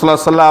 রাসূল সাল্লাল্লাহু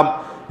আলাইহি ওয়াসাল্লাম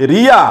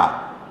রিয়া,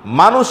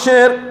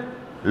 মানুষের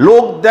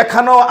লোক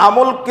দেখানো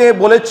আমলকে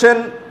বলেছেন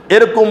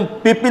এরকম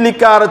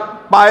পিপিলিকার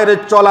পায়ের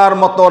চলার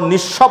মতো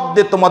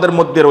নিঃশব্দে তোমাদের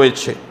মধ্যে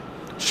রয়েছে।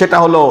 সেটা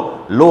হলো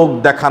লোক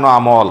দেখানো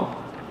আমল।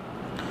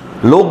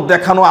 লোক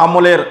দেখানো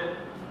আমলের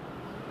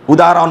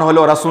উদাহরণ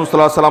হলো রাসূল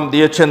সাল্লাল্লাহু আলাইহি ওয়াসাল্লাম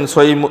দিয়েছেন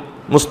সহিহ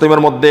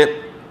মুসলিমের মধ্যে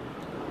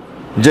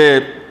যে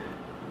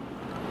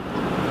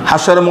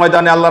হাসর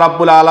ময়দানে আল্লাহ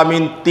রাব্বুল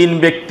আলামিন তিন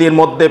ব্যক্তির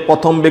মধ্যে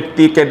প্রথম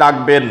ব্যক্তিকে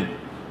ডাকবেন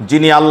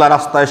যিনি আল্লাহ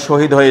রাস্তায়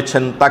শহীদ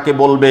হয়েছেন। তাকে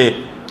বলবে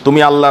তুমি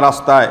আল্লাহ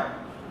রাস্তায়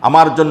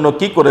আমার জন্য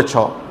কি করেছ?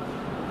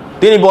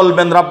 তিনি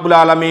বলবেন রাব্বুল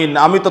আলামিন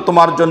আমি তো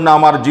তোমার জন্য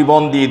আমার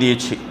জীবন দিয়ে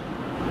দিয়েছি,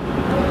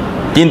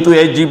 কিন্তু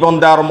এই জীবন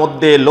দেওয়ার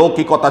মধ্যে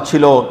লৌকিকতা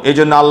ছিল, এই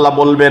জন্য আল্লাহ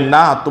বলবেন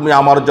না তুমি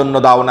আমার জন্য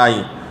দাও নাই।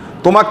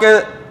 তোমাকে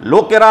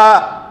লোকেরা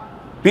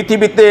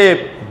পৃথিবীতে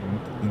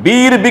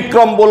বীর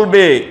বিক্রম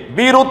বলবে,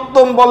 বীর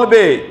উত্তম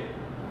বলবে।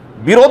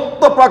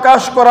 বীরত্ব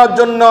প্রকাশ করার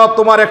জন্য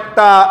তোমার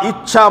একটা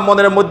ইচ্ছা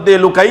মনের মধ্যে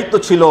লুকায়িত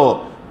ছিল,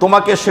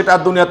 তোমাকে সেটা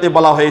দুনিয়াতে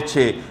বলা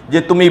হয়েছে যে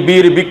তুমি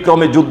বীর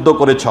বিক্রমে যুদ্ধ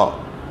করেছ,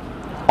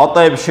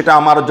 অতএব সেটা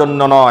আমার জন্য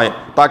নয়,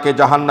 তাকে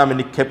জাহান্নামে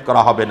নিক্ষেপ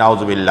করা হবে।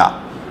 নাউজুবিল্লাহ।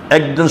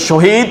 একজন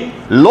শহীদ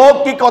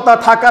লৌকিকতা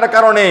থাকার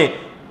কারণে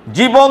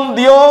জীবন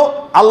দিয়েও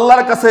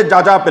আল্লাহর কাছে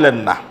যা পেলেন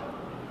না।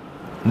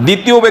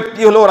 দ্বিতীয়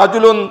ব্যক্তি হলো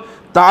রাজুলুন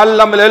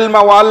তাআল্লামাল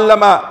ইলমা ওয়া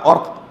আল্লামা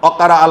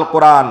ওয়াকারা আল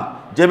কোরআন,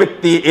 যে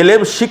ব্যক্তি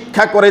ইলম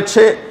শিক্ষা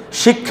করেছে,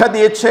 শিক্ষা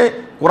দিয়েছে,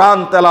 কোরআন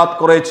তেলাওয়াত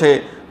করেছে,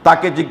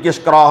 তাকে জিজ্ঞেস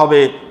করা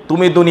হবে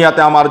তুমি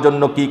দুনিয়াতে আমার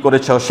জন্য কি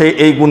করেছো? সে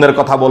এই গুণের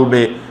কথা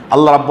বলবে।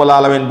 আল্লাহ রাব্বুল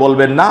আলামিন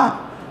বলবেন না,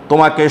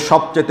 তোমাকে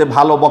সবচেয়ে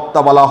ভালো বক্তা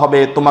বলা হবে,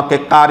 তোমাকে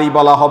কারি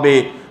বলা হবে,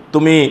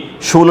 তুমি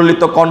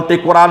সুললিত কণ্ঠে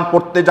কোরআন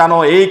পড়তে জানো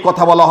এই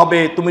কথা বলা হবে।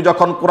 তুমি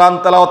যখন কোরআন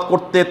তেলাওয়াত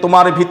করতে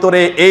তোমার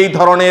ভিতরে এই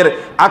ধরনের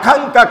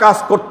আকাঙ্ক্ষা কাজ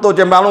করতো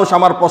যে মানুষ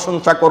আমার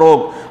প্রশংসা করুক,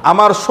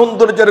 আমার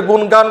সৌন্দর্যের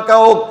গুণগান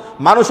গাউক,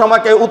 মানুষ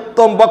আমাকে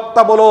উত্তম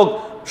বক্তা বলুক,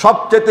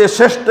 সবচেয়ে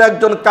শ্রেষ্ঠ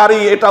একজন কারি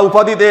এটা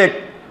উপাধি দেখ,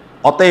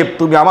 অতএব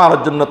তুমি আমার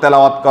জন্য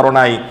তেলাওয়াত করো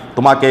নাই,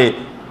 তোমাকে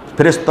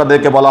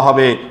ফেরেশতাদেরকে বলা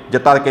হবে যে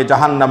তাকে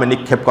জাহান্নামে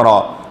নিক্ষেপ করো।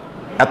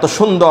 এত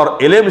সুন্দর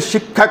ইলম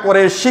শিক্ষা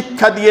করে,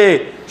 শিক্ষা দিয়ে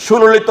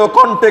সুললিত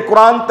কণ্ঠে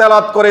কোরআন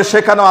তেলাওয়াত করে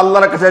সেখানেও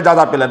আল্লাহর কাছে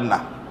যা পেলেন না।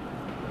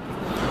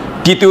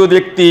 তৃতীয়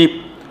ব্যক্তি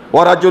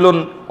ওয়ারাজুলুন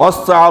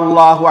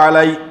ওয়াসআল্লাহু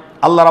আলাই,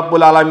 আল্লাহ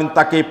রাব্বুল আলামিন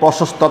তাকে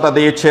প্রশস্ততা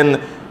দিয়েছেন,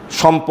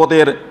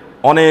 সম্পদের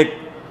অনেক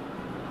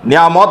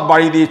নিয়ামত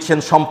বাড়িয়ে দিয়েছেন,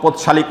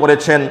 সম্পদশালী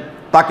করেছেন।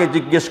 তাকে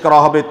জিজ্ঞেস করা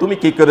হবে তুমি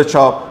কি করেছ?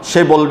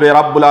 সে বলবে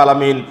রাব্বুল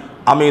আলামিন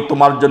আমি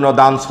তোমার জন্য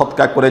দান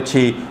সৎকা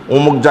করেছি,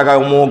 অমুক জায়গায়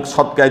অমুক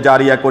সৎকায়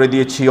জারিয়া করে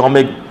দিয়েছি,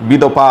 অনেক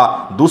বিধবা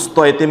দুস্থ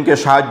এতিমকে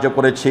সাহায্য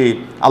করেছি।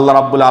 আল্লাহ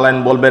রাব্বুল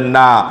আলামিন বলবেন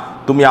না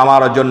তুমি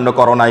আমার জন্য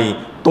করো নাই।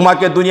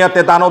 তোমাকে দুনিয়াতে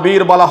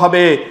দানবীর বলা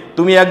হবে,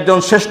 তুমি একজন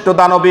শ্রেষ্ঠ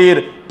দানবীর,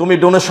 তুমি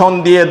ডোনেশন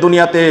দিয়ে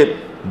দুনিয়াতে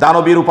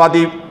দানবীর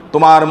উপাধি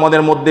তোমার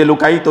মনের মধ্যে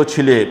লুকায়িত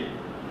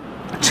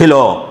ছিল।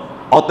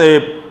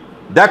 অতএব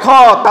দেখো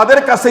তাদের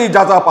কাছেই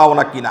যা পাও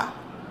না কিনা,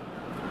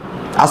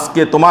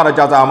 আজকে তোমার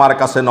যা আমার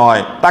কাছে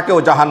নয়, তাকেও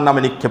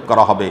জাহান্নামে নিক্ষেপ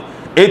করা হবে।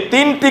 এই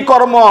তিনটি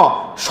কর্ম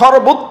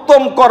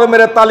সর্বোত্তম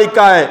কর্মের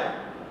তালিকায়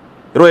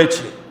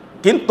রয়েছে,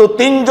 কিন্তু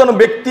তিনজন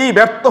ব্যক্তি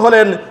ব্যর্থ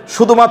হলেন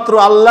শুধুমাত্র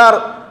আল্লাহর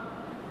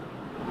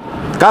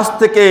কাছ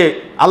থেকে,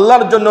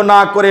 আল্লাহর জন্য না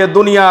করে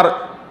দুনিয়ার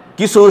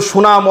কিছু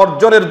সুনাম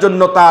অর্জনের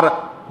জন্য তার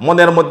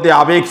মনের মধ্যে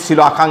আবেগ ছিল,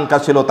 আকাঙ্ক্ষা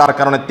ছিল, তার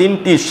কারণে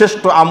তিনটি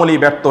শ্রেষ্ঠ আমলই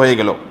ব্যর্থ হয়ে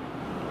গেল।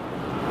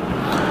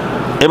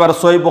 এবার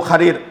সহিহ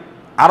বুখারীর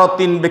আরও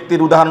তিন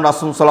ব্যক্তির উদাহরণ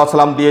রাসূল সাল্লাল্লাহু আলাইহি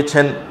ওয়াসাল্লাম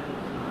দিয়েছেন,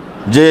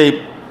 যে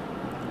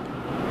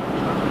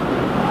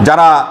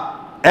যারা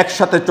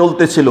একসাথে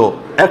চলতেছিল,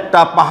 একটা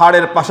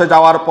পাহাড়ের পাশে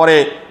যাওয়ার পরে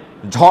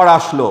ঝড়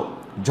আসলো,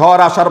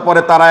 ঝড় আসার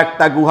পরে তারা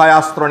একটা গুহায়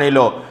আশ্রয় নিল,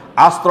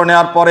 আশ্রয়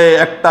নেওয়ার পরে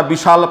একটা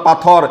বিশাল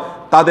পাথর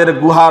তাদের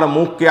গুহার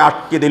মুখকে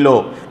আটকে দিল।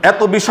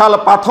 এত বিশাল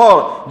পাথর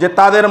যে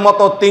তাদের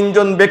মতো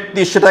তিনজন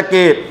ব্যক্তি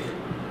সেটাকে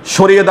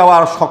সরিয়ে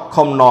দেওয়ার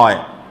সক্ষম নয়।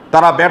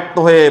 তারা ব্যর্থ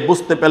হয়ে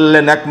বুঝতে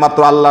পারলেন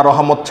একমাত্র আল্লাহর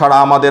রহমত ছাড়া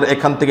আমাদের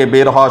এখান থেকে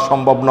বের হওয়া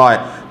সম্ভব নয়।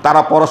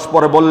 তারা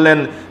পরস্পরে বললেন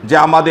যে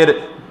আমাদের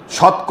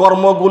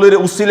সৎকর্মগুলির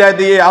উসিলায়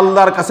দিয়ে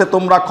আল্লাহর কাছে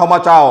তোমরা ক্ষমা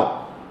চাও,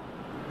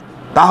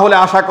 তাহলে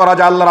আশা করা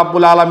যায় আল্লাহ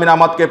রাব্বুল আলামিন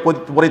আমাদেরকে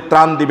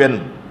পরিত্রাণ দিবেন।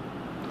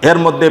 এর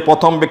মধ্যে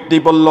প্রথম ব্যক্তি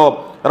বলল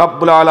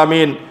রাব্বুল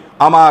আলামিন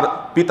আমার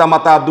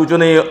পিতামাতা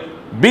দুজনেই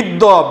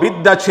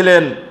বৃদ্ধা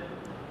ছিলেন,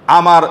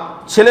 আমার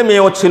ছেলে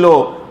মেয়েও ছিল,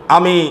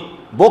 আমি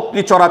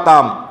বকরি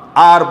চড়াতাম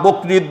আর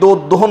বকরির দুধ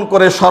দহন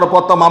করে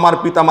সর্বপ্রথম আমার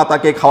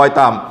পিতামাতাকে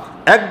খাওয়াইতাম।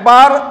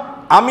 একবার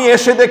আমি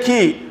এসে দেখি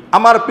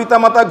আমার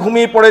পিতামাতা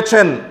ঘুমিয়ে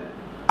পড়েছেন,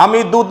 আমি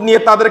দুধ নিয়ে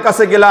তাদের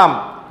কাছে গেলাম,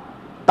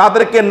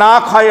 তাদেরকে না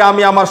খাইয়ে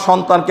আমি আমার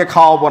সন্তানকে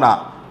খাওয়াবো না,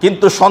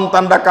 কিন্তু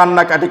সন্তানরা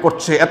কান্নাকাটি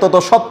করছে। এত তো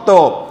সত্য,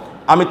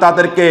 আমি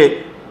তাদেরকে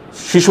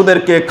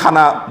শিশুদেরকে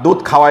দুধ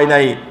খাওয়াই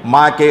নাই,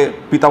 মাকে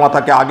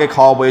পিতামাতাকে আগে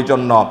খাওয়াবো এই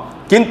জন্য।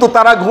 কিন্তু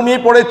তারা ঘুমিয়ে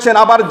পড়েছেন,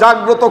 আবার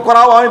জাগ্রত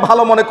করাও আমি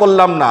ভালো মনে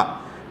করলাম না,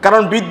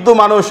 কারণ বৃদ্ধ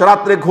মানুষ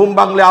রাত্রে ঘুম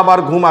ভাঙলে আবার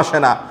ঘুম আসে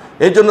না,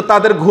 এই জন্য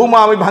তাদের ঘুমও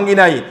আমি ভাঙি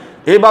নাই।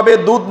 এইভাবে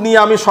দুধ নিয়ে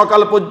আমি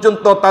সকাল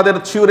পর্যন্ত তাদের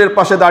শিউরের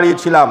পাশে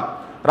দাঁড়িয়েছিলাম।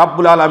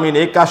 রাব্বুল আলামিন,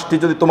 এই কাজটি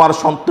যদি তোমার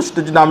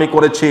সন্তুষ্টির জন্য আমি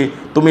করেছি,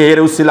 তুমি এর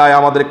উসিলায়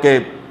আমাদেরকে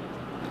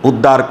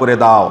উদ্ধার করে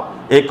দাও।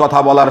 এই কথা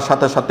বলার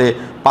সাথে সাথে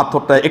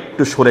পাথরটা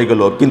একটু সরে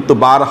গেল, কিন্তু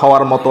বার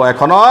হওয়ার মতো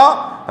এখনো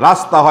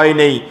রাস্তা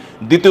হয়নি।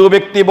 দ্বিতীয়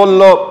ব্যক্তি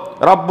বলল,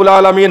 রাব্বুল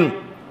আলামিন,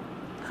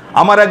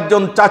 আমার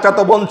একজন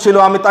চাচাতো বোন ছিল,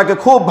 আমি তাকে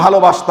খুব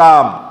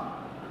ভালোবাসতাম,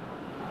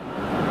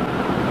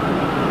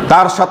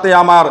 তার সাথে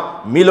আমার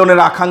মিলনের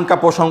আকাঙ্ক্ষা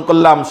পোষণ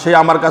করলাম, সে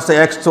আমার কাছে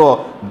 100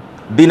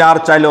 দিনার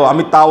চাইলো,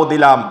 আমি তাও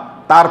দিলাম।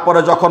 তারপরে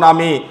যখন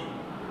আমি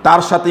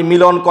তার সাথে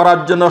মিলন করার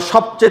জন্য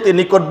সবচেয়ে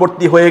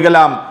নিকটবর্তী হয়ে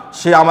গেলাম,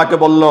 সে আমাকে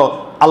বলল,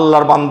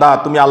 আল্লাহর বান্দা,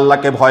 তুমি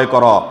আল্লাহকে ভয়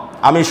করো।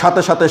 আমি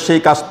সাথে সাথে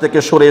সেই কাজ থেকে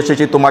সরে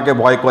এসেছি তোমাকে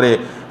ভয় করে।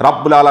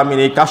 রাব্বুল আলামিন,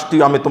 এই কাজটি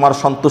আমি তোমার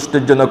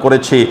সন্তুষ্টির জন্য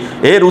করেছি,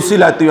 এর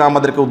উসিলায় তুমি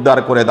আমাদেরকে উদ্ধার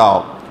করে দাও।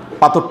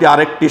 পাথরটি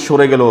আরেকটি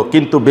সরে গেল,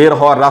 কিন্তু বের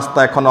হওয়ার রাস্তা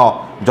এখনো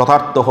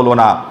যথার্থ হলো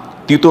না।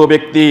 তৃতীয়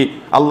ব্যক্তি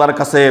আল্লাহর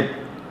কাছে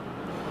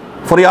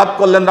ফরিয়াদ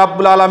করলেন,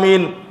 রাব্বুল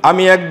আলামিন,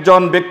 আমি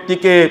একজন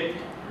ব্যক্তিকে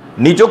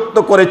নিযুক্ত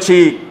করেছি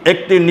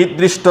একটি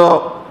নির্দিষ্ট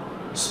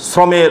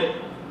শ্রমের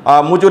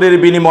মজুরির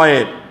বিনিময়ে,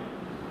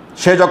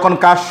 সে যখন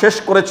কাজ শেষ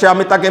করেছে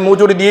আমি তাকে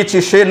মজুরি দিয়েছি,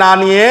 সে না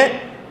নিয়ে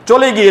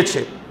চলে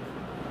গিয়েছে।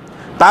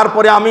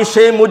 তারপরে আমি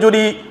সেই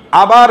মজুরি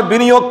আবার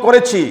বিনিয়োগ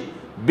করেছি,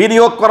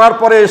 বিনিয়োগ করার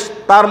পরে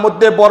তার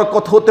মধ্যে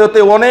বরকত হতে হতে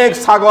অনেক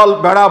ছাগল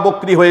ভেড়া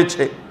বকরি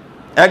হয়েছে।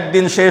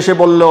 একদিন সে এসে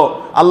বলল,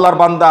 আল্লাহর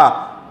বান্দা,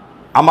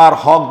 আমার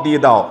হক দিয়ে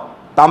দাও।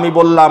 তা আমি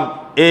বললাম,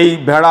 এই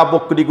ভেড়া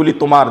বকরিগুলি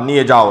তোমার,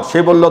 নিয়ে যাও। সে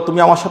বলল, তুমি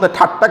আমার সাথে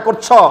ঠাট্টা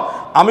করছো,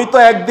 আমি তো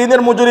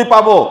একদিনের মজুরি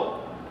পাবো।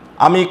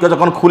 আমি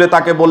যখন খুলে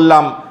তাকে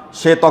বললাম,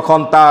 সে তখন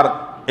তার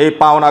এই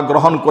পাওনা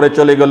গ্রহণ করে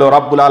চলে গেল।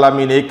 রাব্বুল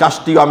আলামিন, এই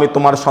কাজটিও আমি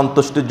তোমার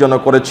সন্তুষ্টির জন্য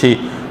করেছি,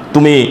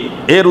 তুমি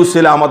এর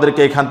উসিলা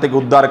আমাদেরকে এখান থেকে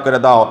উদ্ধার করে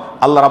দাও।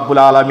 আল্লাহ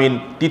রাব্বুল আলামিন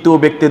তৃতীয়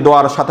ব্যক্তি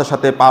দোয়ার সাথে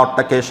সাথে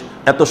পাওয়ারটাকে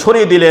এত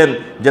সরিয়ে দিলেন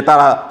যে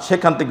তারা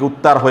সেখান থেকে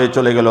উদ্ধার হয়ে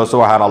চলে গেল।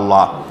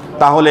 সুবহানাল্লাহ।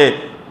 তাহলে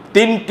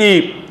তিনটি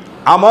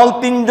আমল,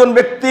 তিনজন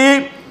ব্যক্তি,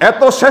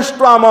 এত শ্রেষ্ঠ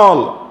আমল,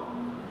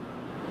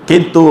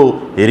 কিন্তু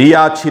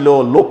রিয়া ছিল,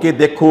 লোকে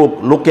দেখুক,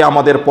 লোকে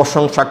আমাদের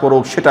প্রশংসা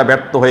করুক, সেটা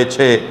ব্যর্থ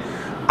হয়েছে।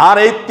 আর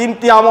এই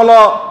তিনটি আমল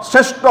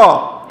শ্রেষ্ঠ,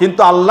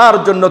 কিন্তু আল্লাহর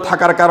জন্য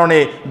থাকার কারণে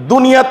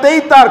দুনিয়াতেই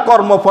তার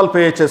কর্মফল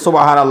পেয়েছে,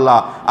 সুবহানাল্লাহ,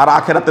 আর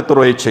আখিরাতে তো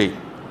রয়েছেই।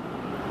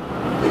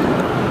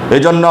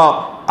 এই জন্য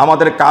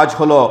আমাদের কাজ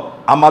হলো,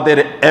 আমাদের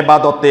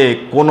ইবাদতে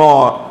কোনো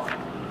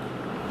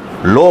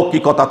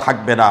লৌকিকতা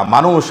থাকবে না,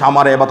 মানুষ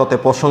আমার ইবাদতে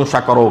প্রশংসা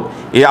করুক,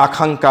 এই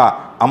আকাঙ্ক্ষা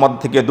আমাদের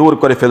থেকে দূর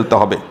করে ফেলতে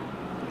হবে।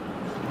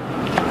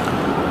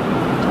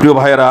 প্রিয়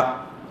ভাইয়েরা,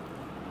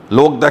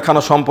 লোক দেখানো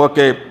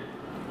সম্পর্কে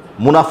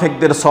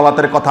মুনাফিকদের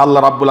সলাতের কথা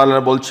আল্লাহ রাব্বুল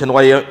আলামিন বলছেন,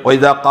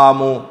 ওয়াইদা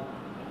কামু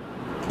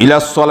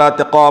ইলাস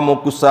সলাতে কামু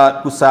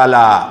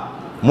কুসালা।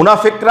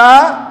 মুনাফিকরা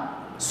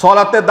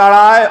সলাতে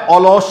দাঁড়ায়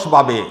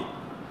অলসভাবে।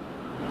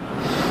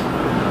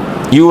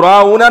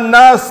 ইউরাউনান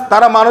নাস,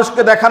 তারা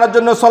মানুষকে দেখানোর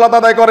জন্য সলাত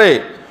আদায় করে।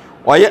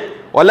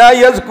 ওয়ালা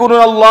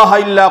ইয়াযকুরুনাল্লাহা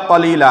ইল্লা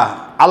কালিলা,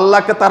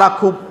 আল্লাহকে তারা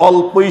খুব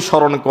অল্পই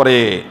স্মরণ করে।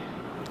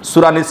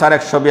 সূরা নিসার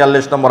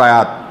 142 নম্বর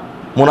আয়াত,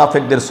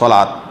 মুনাফিকদের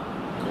সলাত।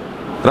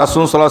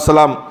 রাসূল সাল্লাল্লাহু আলাইহি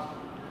ওয়াসাল্লাম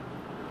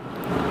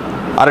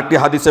আরেকটি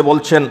হাদিসে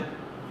বলছেন,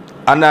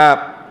 আনা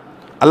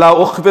আলা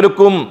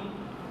উখবিরুকুম,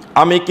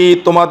 আমি কি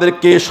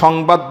তোমাদেরকে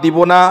সংবাদ দিব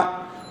না,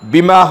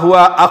 বিমা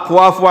হুয়া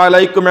আখওয়াফু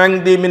আলাইকুম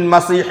ইনদি মিন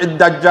মাসিহিদ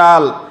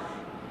দাজ্জাল,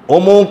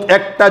 অমুক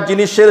একটা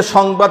জিনিসের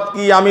সংবাদ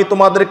কি আমি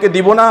তোমাদেরকে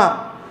দিব না,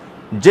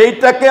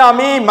 যেইটাকে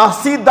আমি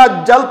মাসিহ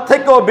দাজ্জাল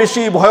থেকেও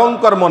বেশি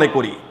ভয়ঙ্কর মনে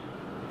করি।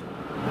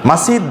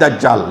 মাসিহ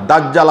দাজ্জাল,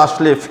 দাজ্জাল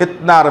আসলে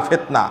ফিতনার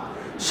ফিতনা,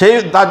 সেই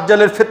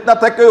দাজ্জালের ফিতনা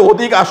থেকে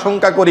অধিক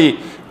আশঙ্কা করি,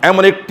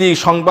 এমন একটি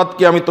সংবাদ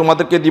কি আমি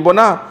তোমাদেরকে দিব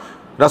না?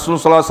 রাসূল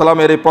সাল্লাল্লাহু আলাইহি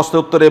ওয়াসাল্লামের এই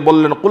প্রশ্নের উত্তরে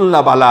বললেন,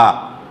 কুলনা বালা,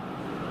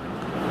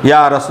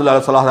 ইয়া রাসূলুল্লাহ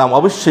সাল্লাল্লাহু আলাইহি ওয়াসাল্লাম,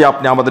 অবশ্যই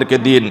আপনি আমাদেরকে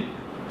দিন।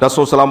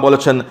 রাসূল সাল্লাম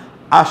বলেছেন,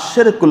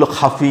 আশরিকুল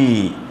খাফি,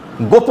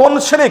 গোপন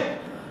শিরক।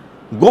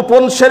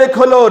 গোপন শিরক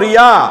হলো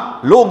রিয়া,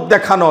 লোক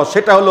দেখানো,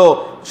 সেটা হলো,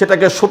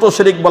 সেটাকে ছোট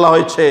শিরক বলা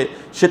হয়েছে,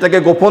 সেটাকে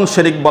গোপন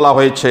শিরক বলা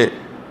হয়েছে।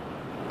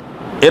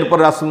 এরপর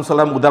রাসূল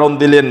সাল্লাম উদাহরণ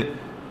দিলেন,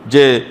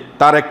 যে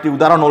তার একটি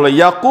উদাহরণ হলো,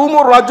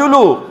 ইয়াকুমুর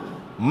রাজুলু,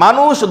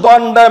 মানুষ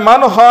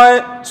দণ্ডায়মান হয়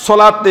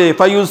সলাতে,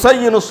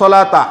 ফায়ুসাইয়িনু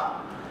সলাতা,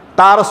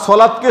 তার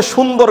সলাতকে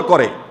সুন্দর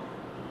করে।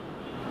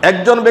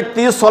 একজন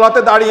ব্যক্তি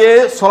সলাতে দাঁড়িয়ে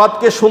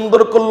সলাতকে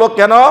সুন্দর করলো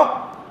কেন?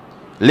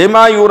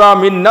 লিমা ইউরা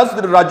মিন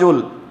নাজর রাজুল,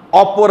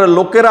 অপর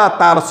লোকেরা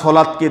তার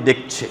সলাতকে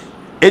দেখছে।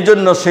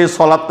 এজন্য সেই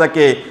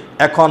সলাতটাকে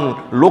এখন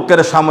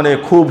লোকের সামনে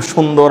খুব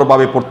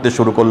সুন্দরভাবে পড়তে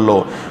শুরু করলো,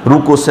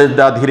 রুকু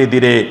সেজদা ধীরে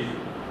ধীরে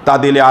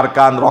তাদিলে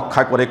আরকান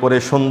রক্ষা করে করে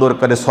সুন্দর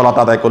করে সলাত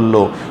আদায়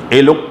করলো।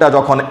 এই লোকটা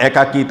যখন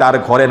একাকী তার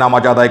ঘরে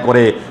নামাজ আদায়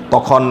করে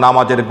তখন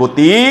নামাজের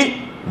গতি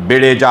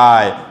বেড়ে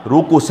যায়,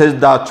 রুকু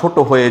সেজদা ছোট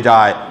হয়ে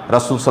যায়।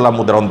 রাসূল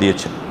সাল্লাল্লাহু উদাহরণ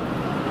দিয়েছেন।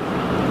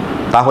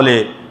 তাহলে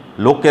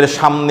লোকের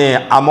সামনে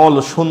আমল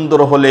সুন্দর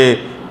হলে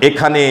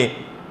এখানে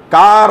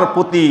কার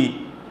প্রতি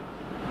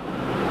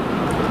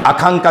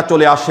আকাঙ্ক্ষা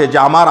চলে আসে যে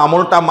আমার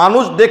আমলটা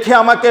মানুষ দেখে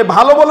আমাকে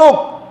ভালো বলুক,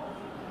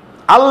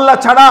 আল্লাহ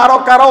ছাড়া আরো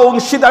কারো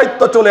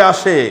অংশীদারিত্ব চলে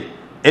আসে।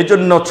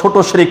 এজন্য ছোট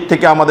শিরক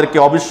থেকে আমাদেরকে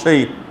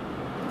অবশ্যই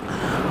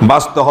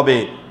বাঁচতে হবে।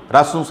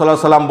 রাসূল সাল্লাল্লাহু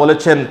আলাইহি ওয়াসাল্লাম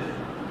বলেছেন,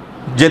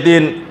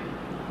 যেদিন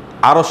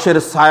আরশের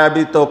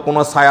ছায়াবৃত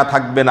কোনো ছায়া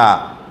থাকবে না,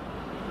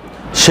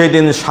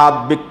 সেদিন 7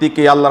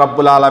 ব্যক্তিকে আল্লাহ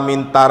রাব্বুল আলামিন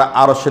তার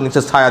আরশের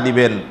নিচে ছায়া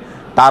দিবেন।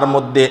 তার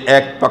মধ্যে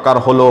এক প্রকার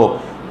হলো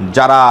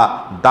যারা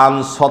দান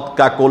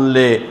সদকা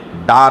করলে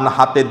ডান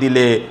হাতে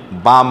দিলে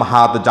বাম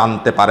হাত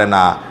জানতে পারে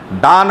না,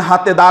 ডান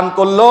হাতে দান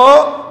করলো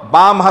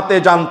বাম হাতে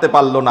জানতে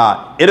পারলো না,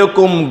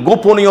 এরকম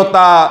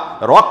গোপনীয়তা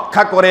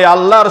রক্ষা করে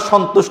আল্লাহর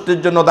সন্তুষ্টির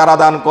জন্য যারা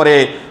দান করে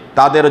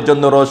তাদের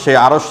জন্য রয়েছে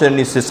আরশের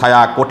নিচে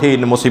ছায়া কঠিন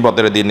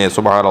মুসিবতের দিনে।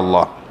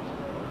 সুবহানাল্লাহ।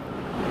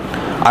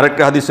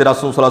 আরেকটা হাদিসে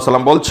রাসূল সাল্লাল্লাহু আলাইহি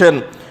ওয়াসাল্লাম বলছেন,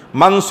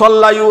 মান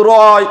সাল্লা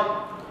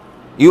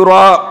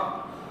ইউরা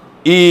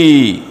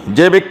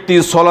যে ব্যক্তি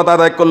সালাত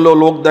আদায় করলো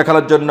লোক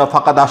দেখানোর জন্য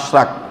ফাকাদ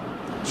আশরাক,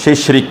 সে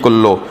শিরক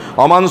করলো।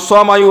 অমান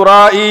সামা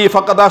ইউরাই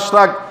ফাকাদ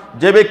আশরাক,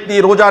 যে ব্যক্তি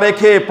রোজা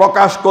রেখে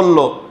প্রকাশ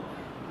করলো,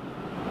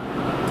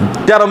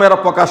 তেরো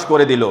প্রকাশ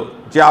করে দিল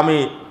যে আমি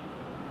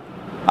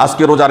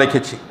আজকে রোজা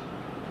রেখেছি,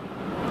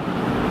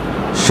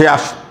 সে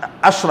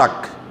আশরাক,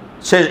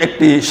 সে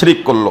একটি শিরক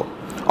করলো।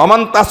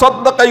 অমান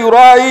তাসাদ্দাকা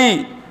ইউরাই,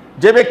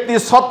 যে ব্যক্তি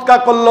সদকা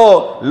করলো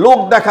লোক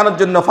দেখানোর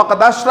জন্য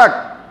ফাকাদ আশরাক,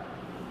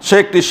 সে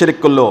একটি শিরক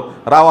করলো।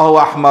 রাওয়াহু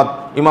আহমদ,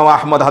 ইমাম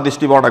আহমদ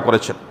হাদিসটি বর্ণনা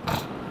করেছেন।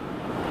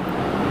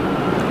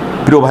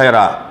 প্রিয়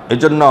ভাইয়েরা,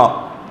 এজন্য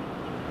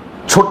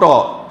ছোট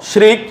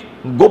শিরক,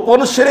 গোপন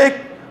শিরক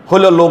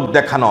হলো লোক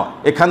দেখানো।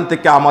 এখান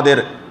থেকে আমাদের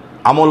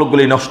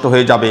আমলগুলি নষ্ট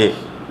হয়ে যাবে।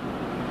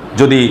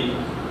 যদি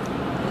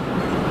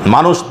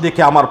মানুষ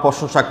দেখে আমার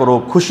প্রশংসা করো,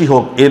 খুশি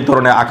হোক, এই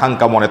ধরনের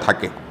আকাঙ্ক্ষা মনে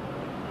থাকে।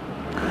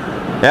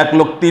 এক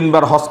লোক 3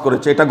 বার হজ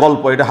করেছে, এটা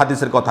গল্প, এটা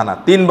হাদিসের কথা না।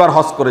 3 বার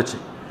হজ করেছে,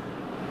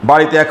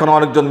 বাড়িতে এখন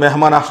অনেকজন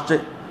মেহমান আসছে,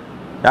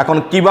 এখন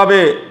কিভাবে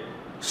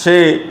সে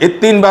এই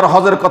 3 বার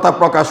হজের কথা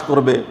প্রকাশ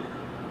করবে?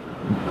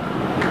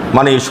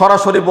 মানে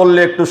সরাসরি বললে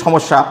একটু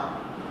সমস্যা,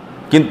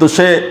 কিন্তু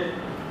সে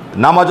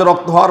নামাজের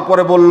রক্ত হওয়ার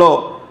পরে বলল,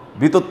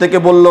 ভিতর থেকে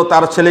বলল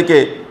তার ছেলেকে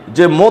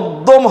যে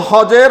মধ্যম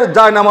হজের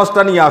যায়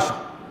নামাজটা নিয়ে আসো।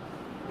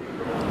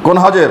 কোন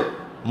হজের?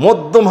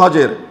 মধ্যম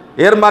হজের।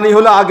 এর মানে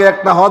হলো আগে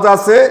একটা হজ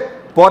আছে,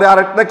 পরে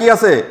আরেকটা কি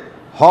আছে?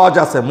 হজ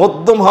আছে।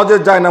 মধ্যম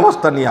হজের যায়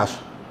নামাজটা নিয়ে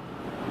আসো।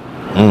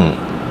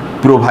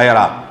 প্রিয়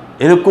ভাইয়েরা,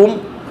 এরকম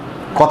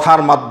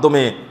কথার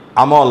মাধ্যমে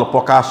আমল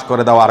প্রকাশ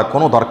করে দেওয়ার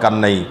কোনো দরকার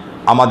নেই।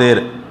 আমাদের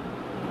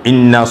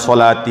ইন্না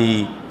সলাতি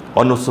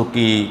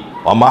অনুসুকি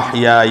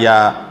অমাহিয়া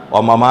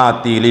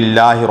অমামাতি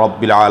লিল্লাহি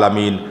রব্বিল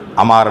আলামিন,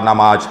 আমার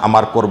নামাজ,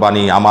 আমার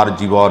কোরবানি, আমার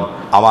জীবন,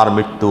 আমার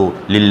মৃত্যু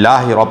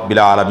লিল্লাহি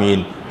রব্বিল আলামিন,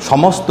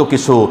 সমস্ত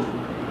কিছু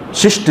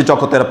সৃষ্টি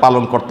জগতের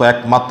পালন করতে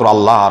একমাত্র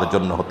আল্লাহর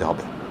জন্য হতে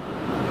হবে।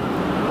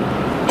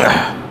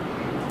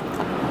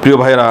 প্রিয়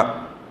ভাইয়েরা,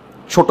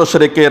 ছোট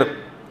শিরকের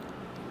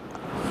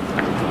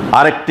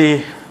আরেকটি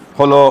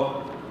হলো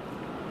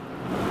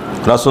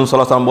রাসূল সাল্লাল্লাহু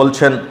আলাইহি ওয়াসাল্লাম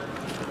বলছেন,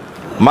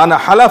 মান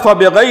হালাফা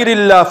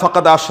বিগাইরিল্লাহ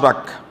ফাকাদ আশরাক।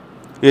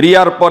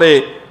 রিয়ার পরে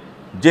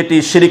যেটি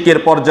শিরকের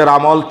পর্যায়ের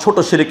আমল ছোট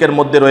শিরকের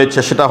মধ্যে রয়েছে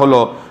সেটা হলো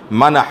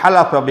মান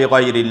হালাফা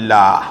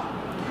বিগাইরিল্লাহ,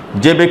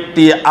 যে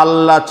ব্যক্তি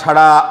আল্লাহ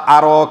ছাড়া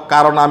আরো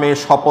কারো নামে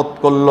শপথ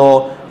করলো,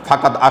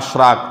 ফাকাদ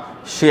আশরাক,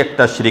 সে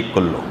একটা শিরক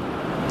করলো।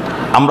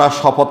 আমরা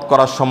শপথ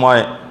করার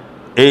সময়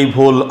এই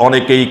ভুল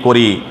অনেকেই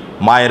করি।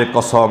 মায়ের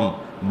কসম,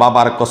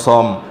 বাবার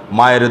কসম,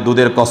 মায়ের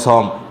দুধের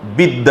কসম,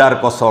 বিদ্যার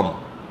কসম,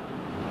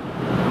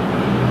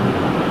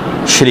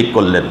 শিরক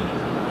করলেন।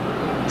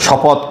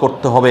 শপথ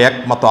করতে হবে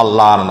একমাত্র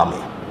আল্লাহর নামে।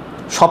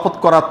 শপথ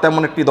করার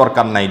তেমন একটি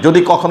দরকার নাই। যদি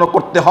কখনো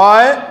করতে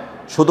হয়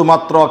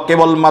শুধুমাত্র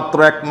কেবলমাত্র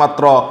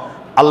একমাত্র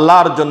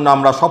আল্লাহর জন্য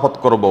আমরা শপথ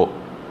করব।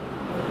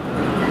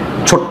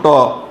 ছোট্ট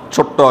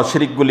ছোট্ট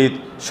শিরকগুলি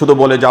শুধু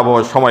বলে যাব,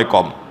 সময়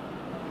কম।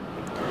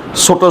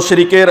 ছোট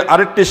শিরকের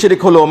আরেকটি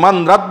শিরক হলো মান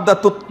রাদ্দা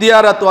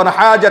তুতিয়ারাতু আন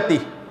হাজাতি,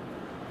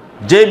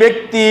 যে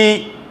ব্যক্তি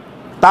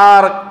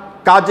তার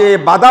কাজে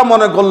বাধা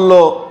মনে করল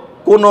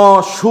কোনো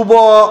শুভ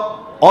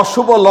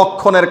অশুভ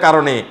লক্ষণের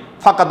কারণে,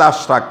 ফাকাদ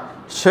আশরাক,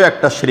 সে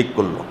একটা শিরক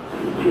করল।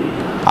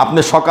 আপনি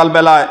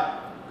সকালবেলায়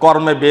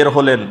কর্মে বের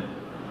হলেন,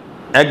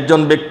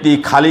 একজন ব্যক্তি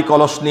খালি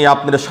কলস নিয়ে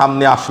আপনার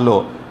সামনে আসলো,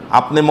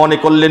 আপনি মনে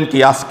করলেন কি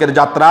আজকের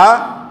যাত্রা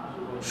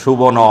শুভ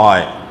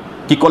নয়,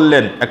 কি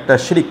করলেন? একটা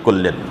শিরক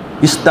করলেন।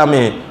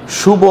 ইসলামে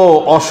শুভ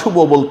অশুভ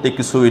বলতে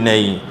কিছুই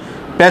নেই।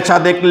 পেঁচা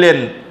দেখলেন,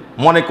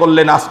 মনে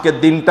করলেন আজকের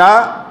দিনটা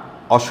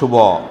অশুভ,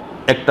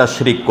 একটা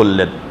শিরক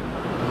করলেন।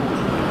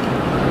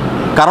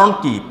 কারণ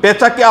কি,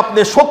 পেঁচাকে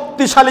আপনি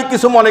শক্তিশালী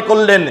কিছু মনে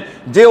করলেন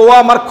যে ও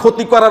আমার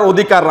ক্ষতি করার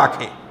অধিকার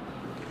রাখে।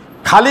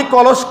 খালি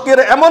কলসকের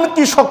এমন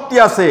কি শক্তি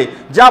আছে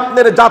যে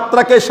আপনার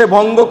যাত্রাকে সে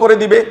ভঙ্গ করে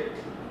দিবে?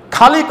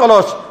 খালি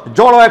কলস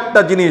জড়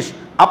একটা জিনিস,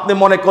 আপনি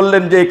মনে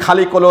করলেন যে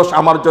খালি কলস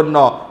আমার জন্য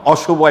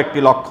অশুভ একটি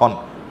লক্ষণ।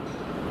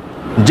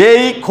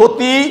 যেই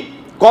ক্ষতি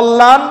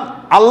কল্যাণ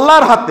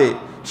আল্লাহর হাতে,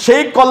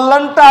 সেই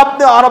কল্যাণটা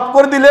আপনি আরোপ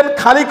করে দিলেন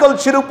খালি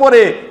কলসির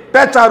উপরে,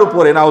 পেঁচার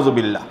উপরে।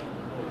 নাউজুবিল্লাহ।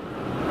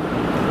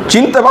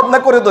 চিন্তা ভাবনা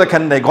করে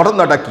দেখেন নাই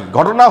ঘটনাটা কি?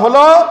 ঘটনা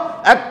হলো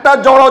একটা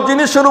জড়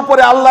জিনিসের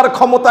উপরে আল্লাহর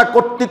ক্ষমতা,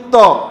 কর্তৃত্ব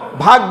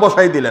ভাগ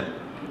বসাই দিলেন।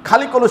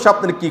 খালি কলসে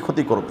আপনার কি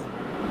ক্ষতি করবে?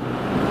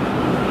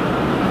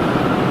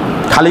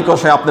 খালি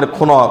কলসে আপনার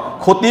কোনো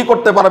ক্ষতি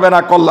করতে পারবে না,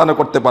 কল্যাণও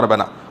করতে পারবে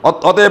না।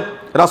 অতএব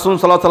রাসূল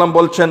সাল্লাল্লাহু আলাইহি ওয়াসাল্লাম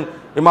বলছেন,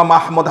 ইমাম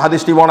আহমদ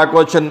হাদিসটি বর্ণনা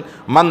করেছেন,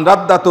 মান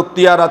রাদ্দাতু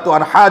তিয়ারাতু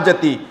আন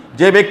হাজাতি,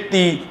 যে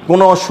ব্যক্তি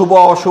কোনো শুভ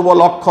অশুভ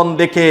লক্ষণ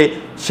দেখে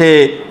সে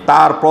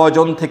তার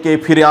প্রয়োজন থেকে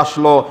ফিরে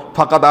আসলো,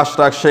 ফাকাদ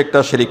আশরাক, সে একটা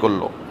শিরিক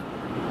করলো।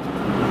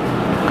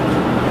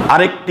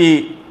 আরেকটি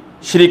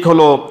শিরিক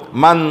হলো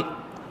মান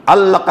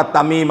আল্লাকা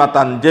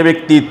তামিমাতান, যে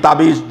ব্যক্তি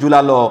তাবিজ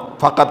ঝুলালো,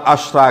 ফাকাদ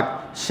আশরাক,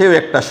 সেও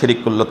একটা শিরিক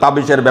করলো।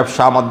 তাবিজের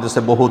ব্যবসা আমাদের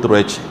দেশে বহুত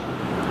রয়েছে।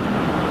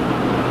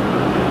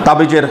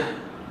 তাবিজের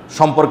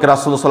সম্পর্কে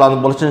রাসূল সাল্লাল্লাহু আলাইহি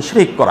ওয়াসাল্লাম বলেছেন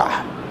শিরিক করা।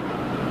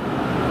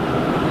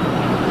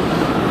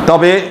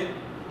 তবে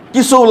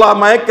কিছু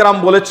উলামায়ে কেরাম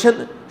বলেছেন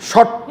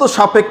শর্ত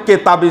সাপেক্ষে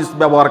তাবিজ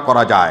ব্যবহার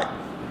করা যায়,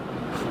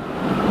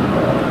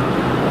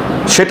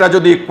 সেটা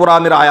যদি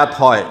কোরআনের আয়াত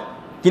হয়।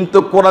 কিন্তু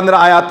কোরআনের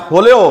আয়াত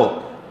হলেও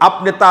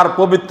আপনি তার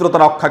পবিত্রতা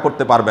রক্ষা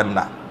করতে পারবেন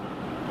না।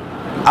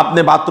 আপনি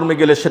বাথরুমে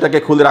গেলে সেটাকে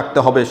খুলে রাখতে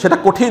হবে, সেটা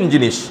কঠিন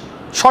জিনিস,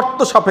 শর্ত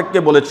সাপেক্ষে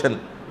বলেছেন।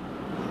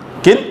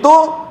 কিন্তু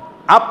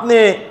আপনি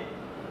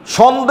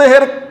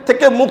সন্দেহের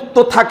থেকে মুক্ত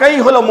থাকাই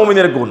হলো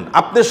মুমিনের গুণ।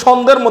 আপনি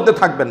সন্দেহের মধ্যে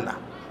থাকবেন না।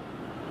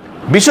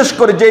 বিশেষ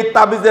করে যেই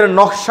তাবিজের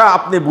নকশা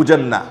আপনি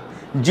বুঝেন না,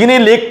 যিনি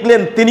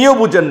লিখলেন তিনিও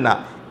বুঝেন না,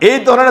 এই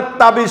ধরনের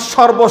তাবিজ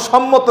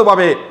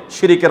সর্বসম্মতভাবে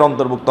শিরিকের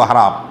অন্তর্ভুক্ত,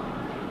 হারাম।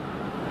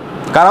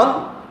 কারণ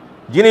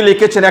যিনি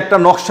লিখেছেন একটা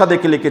নকশা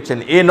দেখে লিখেছেন,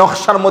 এই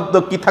নকশার মধ্যে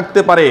কি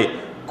থাকতে পারে?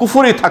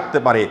 কুফরি থাকতে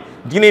পারে।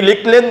 যিনি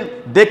লিখলেন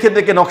দেখে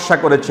দেখে নকশা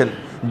করেছেন,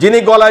 যিনি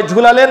গলায়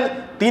ঝুলালেন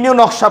তিনিও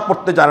নকশা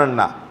পড়তে জানেন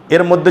না,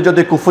 এর মধ্যে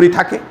যদি কুফরি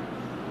থাকে।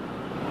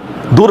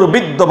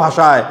 দুর্বিদ্ধ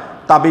ভাষায়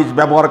তাবিজ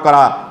ব্যবহার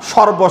করা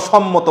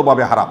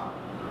সর্বসম্মতভাবে হারাম।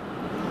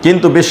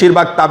 কিন্তু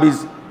বেশিরভাগ তাবিজ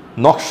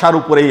নকশার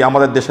উপরেই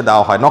আমাদের দেশে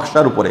দেওয়া হয়।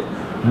 নকশার উপরে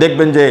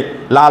দেখবেন যে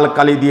লাল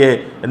কালি দিয়ে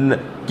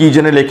কি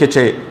জেনে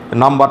লিখেছে,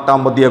 নাম্বার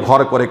টাম্বার দিয়ে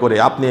ঘর করে করে,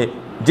 আপনি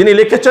যিনি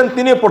লিখেছেন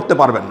তিনিও পড়তে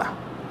পারবেন না।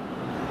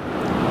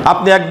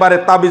 আপনি একবারে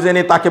তাবিজ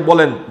এনে তাকে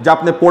বলেন যে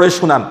আপনি পড়ে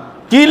শোনান,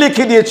 কি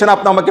লিখে দিয়েছেন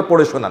আপনি আমাকে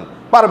পড়ে শোনান,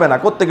 পারবে না।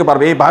 কোত্থেকে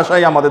পারবে? এই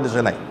ভাষাই আমাদের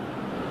দেশে নাই।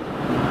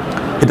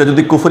 এটা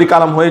যদি কুফরি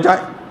কালাম হয়ে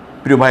যায়,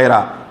 প্রিয় ভাইয়েরা,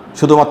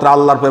 শুধুমাত্র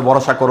আল্লাহর উপরে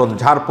ভরসা করুন,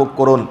 ঝাড়ফুঁক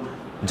করুন।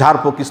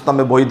 ঝাড়ফুঁক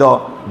ইসলামে বৈধ,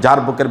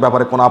 ঝাড়ফুঁকের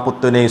ব্যাপারে কোনো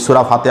আপত্তি নেই।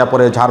 সূরা ফাতিহা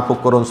পড়ে ঝাড়ফুঁক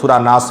করুন, সূরা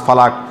নাস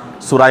ফালাক,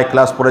 সূরা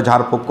ইখলাস পড়ে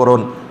ঝাড়ফুঁক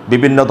করুন,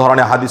 বিভিন্ন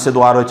ধরনের হাদিসে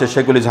দোয়া রয়েছে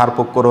সেগুলি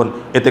ঝাড়ফুঁক করুন,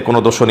 এতে কোনো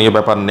দোষণীয়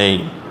ব্যাপার নেই।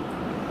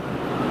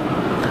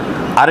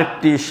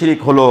 আরেকটি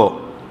শিরিক হলো,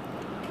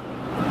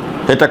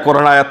 এটা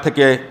কোরআন আয়াত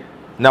থেকে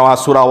নেওয়া,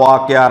 সূরা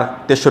ওয়াকিয়ার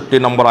 63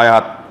 নম্বর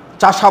আয়াত,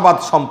 চাষাবাদ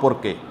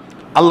সম্পর্কে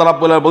আল্লাহ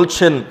রাব্বুল আলামিন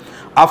বলছেন,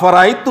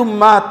 আফারাইতুম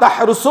মা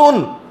তাহরুসুন,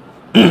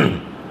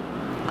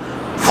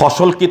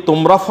 ফসল কি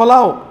তোমরা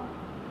ফলাও,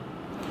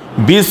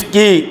 বীজ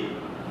কি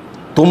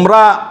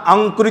তোমরা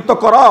অঙ্কুরিত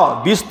করো,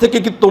 বীজ থেকে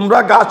কি তোমরা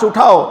গাছ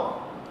উঠাও,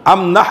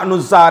 আম নাহনু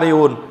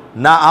জারিউন,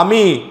 না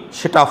আমি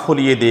সেটা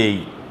ফলিয়ে দেই।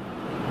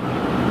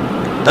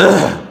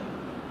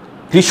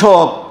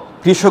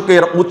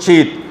 কৃষকের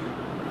উচিত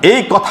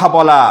এই কথা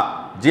বলা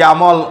যে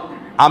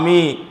আমি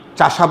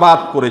চাষাবাদ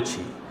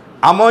করেছি,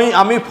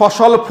 আমি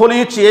ফসল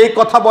ফলিয়েছি, এই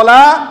কথা বলা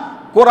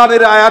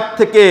কোরআনের আয়াত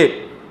থেকে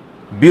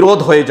বিরোধ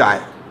হয়ে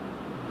যায়।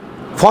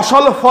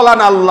 ফসল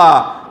ফলান আল্লাহ,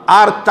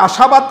 আর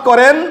চাষাবাদ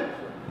করেন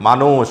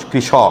মানুষ,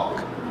 কৃষক।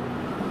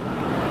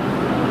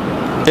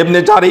 ইবনে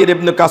জারির,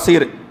 ইবনে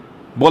কাসির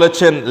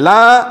বলেছেন,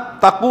 লা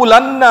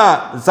তাকুলান্না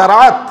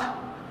জারাত,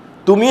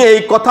 তুমি এই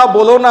কথা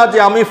বলো না যে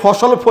আমি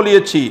ফসল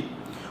ফলিয়েছি,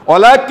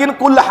 ওয়ালাকিন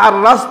কুল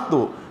হাররাস্তু,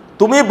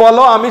 তুমি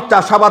বলো আমি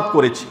চাষাবাদ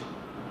করেছি।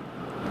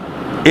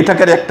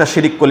 এটাকে একটা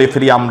শিরিক করে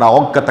ফিরি আমরা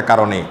অজ্ঞতা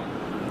কারণে।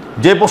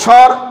 যে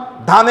বছর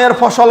ধানের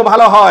ফসল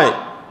ভালো হয়,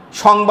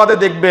 সংবাদে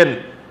দেখবেন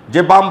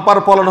যে বাম্পার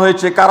ফলন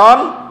হয়েছে, কারণ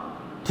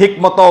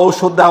ঠিকমতো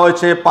ঔষধ দেওয়া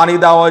হয়েছে, পানি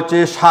দেওয়া হয়েছে,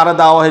 সার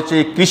দেওয়া হয়েছে,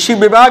 কৃষি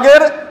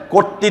বিভাগের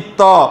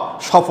কর্তৃত্ব,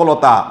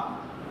 সফলতা।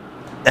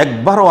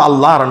 একবারও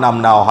আল্লাহর নাম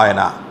নেওয়া হয়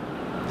না,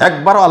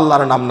 একবারও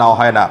আল্লাহর নাম নেওয়া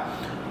হয় না।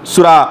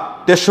 সূরা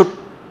 63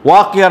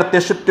 ওয়াকিয়ার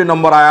 63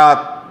 নম্বর আয়াত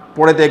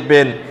পড়ে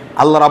দেখবেন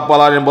আল্লাহ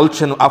রাব্বুল আলামিন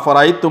বলছেন,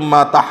 আফারাইতুম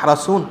মা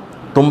তাহরাসুন,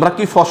 তোমরা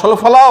কি ফসল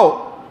ফলাও,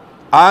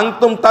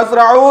 আনতুম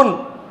তাজরাউন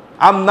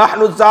আম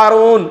নাহনু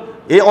জারুন,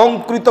 এই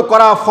অঙ্কুরিত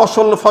করা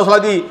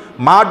ফসলাদি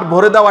মাঠ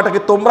ভরে দেওয়াটাকে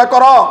তোমরা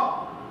করো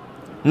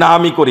না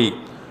আমি করি।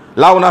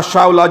 লাউ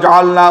নাশাউ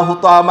লাজআলনাহু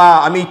তামা,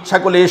 আমি ইচ্ছা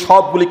করলে এই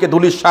সবগুলিকে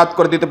ধূলিসাৎ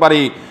করে দিতে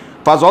পারি।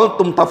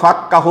 ফাজলতুম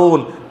তাফাক্কাহুন,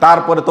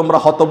 তারপরে তোমরা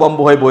হতভম্ব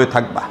হয়ে বয়ে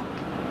থাকবা।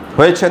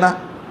 হয়েছে না?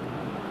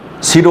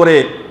 সিডোরে,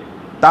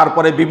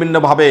 তারপরে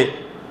বিভিন্নভাবে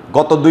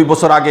গত 2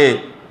 বছর আগে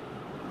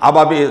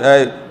আবাবি,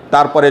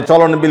 তারপরে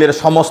চলন বিলের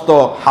সমস্ত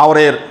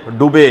হাওরের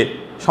ডুবে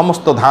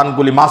সমস্ত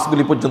ধানগুলি,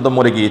 মাছগুলি পর্যন্ত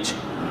মরে গিয়েছে।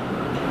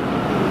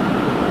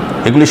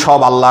 এগুলি সব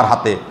আল্লাহর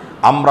হাতে।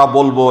 আমরা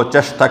বলবো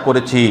চেষ্টা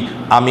করেছি,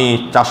 আমি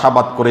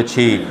চাষাবাদ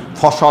করেছি,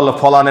 ফসল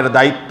ফলানের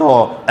দায়িত্ব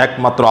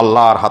একমাত্র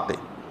আল্লাহর হাতে।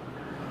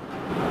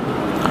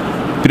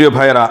 প্রিয়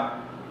ভাইয়েরা,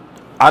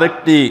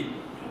 আরেকটি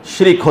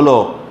শিরক হলো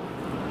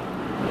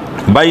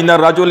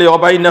বাইনার রাজুলি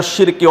অবাইনার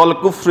শিরকি অল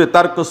কুফরে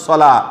তারকুস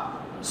সালাহ।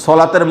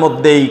 সলাতের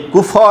মধ্যেই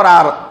কুফর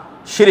আর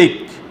শিরিক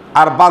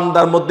আর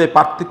বান্দার মধ্যে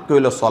পার্থক্য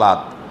হইল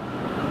সলাত।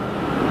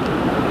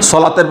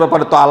 সলাতের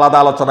ব্যাপারে তো আলাদা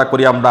আলোচনা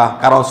করি আমরা,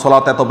 কারণ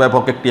সলাত এত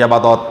ব্যাপক একটি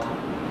ইবাদত,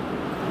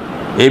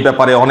 এই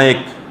ব্যাপারে অনেক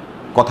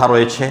কথা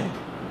রয়েছে।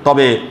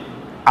 তবে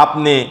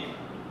আপনি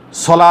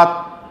সলাত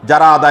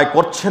যারা আদায়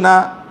করছে না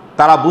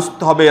তারা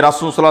বুঝতে হবে,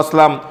 রাসূল সাল্লাল্লাহু আলাইহি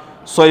ওয়াসাল্লাম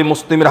সহিহ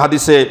মুসলিমের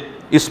হাদিসে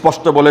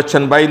স্পষ্ট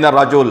বলেছেন, বাইনার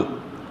রাজুল,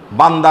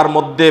 বান্দার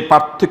মধ্যে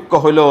পার্থক্য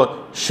হইল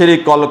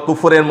শিরিক অল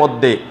কুফরের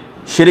মধ্যে,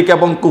 শিরিক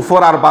এবং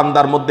কুফর আর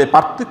বান্দার মধ্যে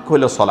পার্থক্য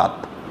হইল সলাত।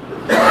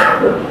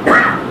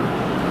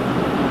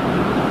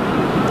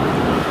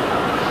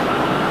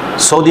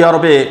 সৌদি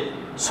আরবে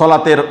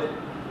সলাতের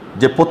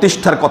যে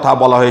প্রতিষ্ঠার কথা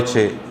বলা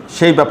হয়েছে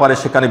সেই ব্যাপারে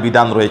সেখানে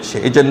বিধান রয়েছে।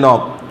 এই জন্য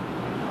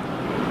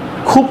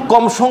খুব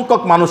কম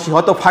সংখ্যক মানুষই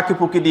হয়তো ফাঁকি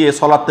ফুঁকি দিয়ে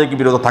সলাত থেকে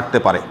বিরত থাকতে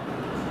পারে।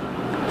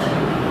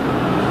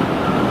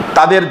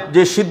 তাদের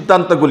যে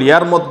সিদ্ধান্তগুলি,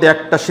 এর মধ্যে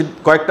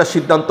কয়েকটা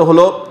সিদ্ধান্ত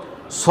হলো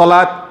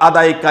সলাত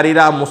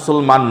আদায়কারীরা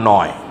মুসলমান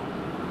নয়।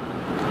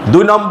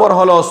 2 নম্বর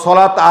হলো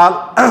সলাত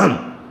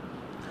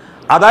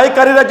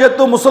আদায়কারীরা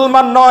যেহেতু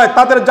মুসলমান নয়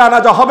তাদের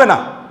জানাজা হবে না।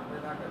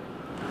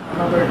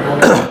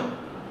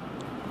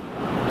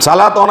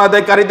 সালাত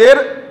অনাদায়কারীদের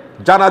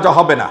জানাজা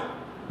হবে না,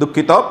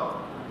 দুঃখিত,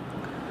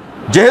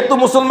 যেহেতু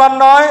মুসলমান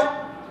নয়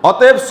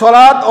অতএব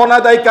সলাত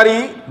অনাদায়কারী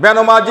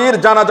বেনামাজির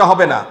জানাজা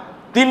হবে না।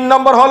 3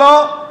 নম্বর হলো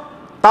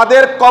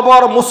তাদের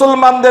কবর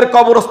মুসলমানদের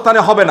কবরস্থানে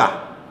হবে না।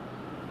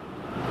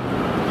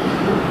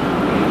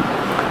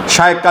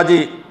 শায়েখ কাজী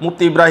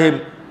মুফতি ইব্রাহিম,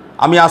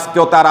 আমি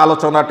আজকেও তার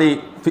আলোচনাটি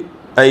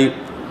এই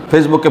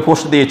ফেসবুকে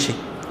পোস্ট দিয়েছি,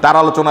 তার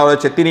আলোচনা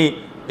রয়েছে। তিনি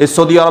এই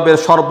সৌদি আরবের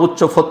সর্বোচ্চ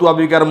ফতুয়া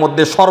বিভাগের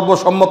মধ্যে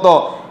সর্বসম্মত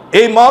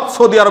এই মত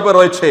সৌদি আরবে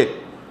রয়েছে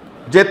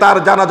যে তার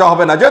জানাজা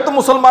হবে না, যেহেতু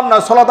মুসলমান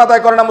নয়, সালাত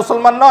আদায় করে না,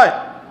 মুসলমান নয়,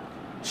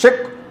 সে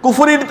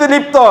কুফরিতে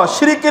লিপ্ত,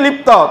 শিরকে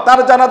লিপ্ত, তার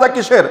জানাজা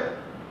কিসের?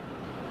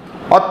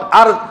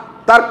 আর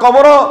তার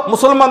কবরও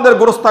মুসলমানদের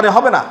গোরস্থানে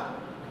হবে না,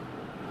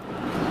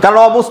 কারণ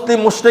অমুসলিম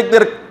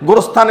মুশরিকদের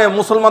গোরস্থানে,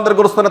 মুসলমানদের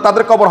গোরস্থানে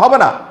তাদের কবর হবে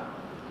না।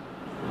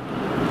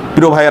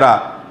 প্রিয় ভাইয়েরা,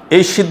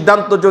 এই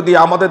সিদ্ধান্ত যদি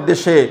আমাদের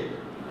দেশে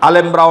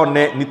আলেমরাও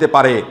নিতে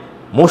পারে,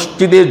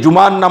 মসজিদে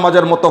জুমার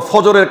নামাজের মতো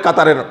ফজরের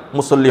কাতারের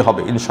মুসল্লি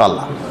হবে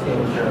ইনশাআল্লাহ।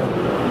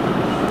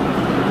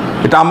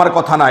 এটা আমার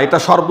কথা না, এটা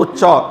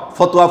সর্বোচ্চ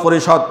ফতোয়া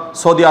পরিষদ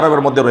সৌদি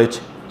আরবের মধ্যে রয়েছে।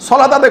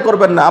 সালাত আদায়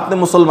করবেন না, আপনি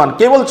মুসলমান,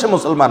 কে বলছে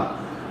মুসলমান?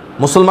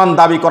 মুসলমান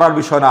দাবি করার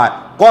বিষয় নয়,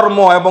 কর্ম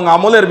এবং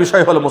আমলের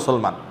বিষয় হলো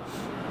মুসলমান।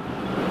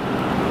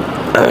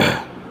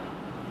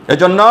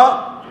 এজন্য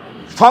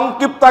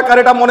সংক্ষিপ্ত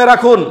আকারে এটা মনে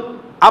রাখুন,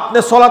 আপনি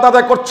সালাত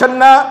আদায় করছেন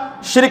না,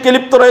 শিরকে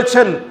লিপ্ত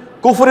রয়েছেন,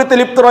 কুফরিতে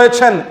লিপ্ত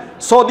রয়েছেন।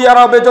 সৌদি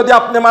আরবে যদি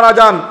আপনি মারা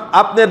যান,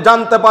 আপনি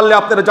জানতে পারলে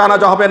আপনার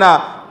জানাজা হবে না,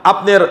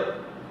 আপনার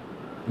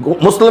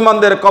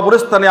মুসলমানদের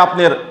কবরস্থানে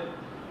আপনার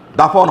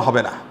দাফন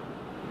হবে না।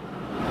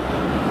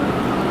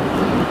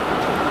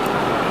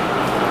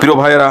 প্রিয়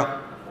ভাইয়েরা,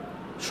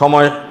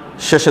 সময়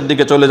শেষের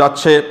দিকে চলে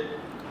যাচ্ছে।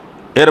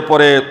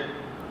 এরপরে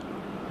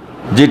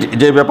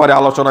যে ব্যাপারে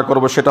আলোচনা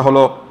করব সেটা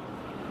হলো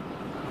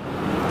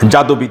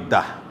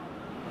জাদুবিদ্যা।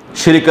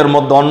 শিরকের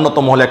মধ্যে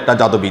অন্যতম হলো একটা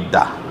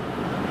জাদুবিদ্যা।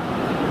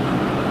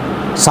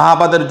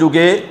 সাহাবাদের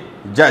যুগে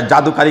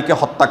জাদুকারীকে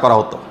হত্যা করা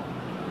হতো,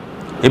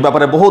 এই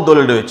ব্যাপারে বহু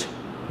দলিল রয়েছে।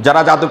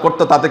 যারা জাদু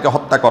করতো তাদেরকে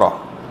হত্যা করা।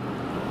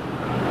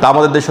 তা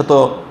আমাদের দেশে তো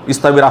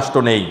ইসলামী রাষ্ট্র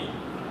নেই,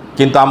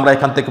 কিন্তু আমরা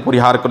এখান থেকে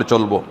পরিহার করে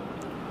চলব।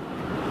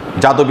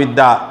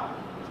 জাদুবিদ্যা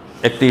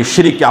একটি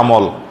শিরকি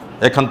আমল,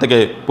 এখান থেকে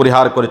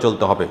পরিহার করে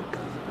চলতে হবে।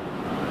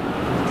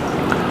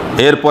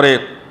 এরপরে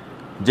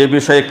যে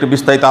বিষয়ে একটু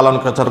বিস্তারিত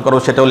আলোচনা করব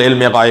সেটা হলো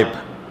ইলমে গায়েব।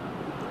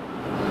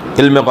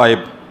 ইলমে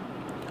গায়েব,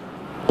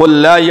 কুল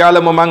লা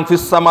ইয়ালামু মান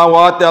ফিস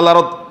সামাওয়াতি ওয়াল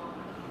আরদ,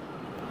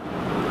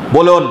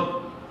 বলুন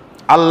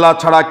আল্লাহ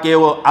ছাড়া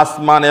কেউ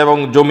আসমান এবং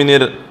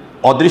জমিনের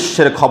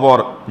অদৃশ্যের খবর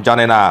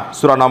জানে না।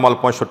 সূরা নামল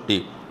 65।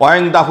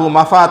 ওয়াইনদাহু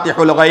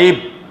মাফাতিহুল গায়ব,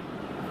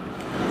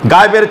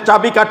 গায়েবের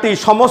চাবিকাঠি,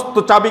 সমস্ত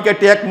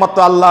চাবিকাঠি একমাত্র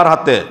আল্লাহর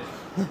হাতে।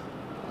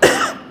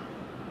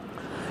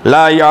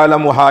 লা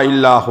ইয়ালামুহা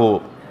ইল্লাহু,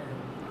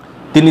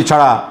 তিনি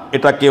ছাড়া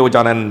এটা কেউ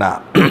জানেন না।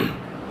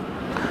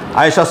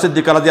 আয়েশা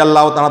সিদ্দিকা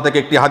রাদিয়াল্লাহু তাআলা থেকে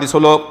একটি হাদিস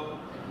হলো,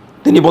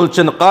 তিনি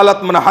বলছেন, কালাত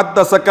মান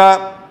হাদ্দাসাকা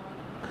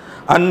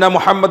আন্না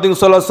মুহাম্মাদিন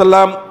সাল্লাল্লাহু আলাইহি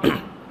সাল্লাম,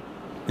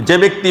 যে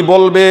ব্যক্তি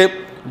বলবে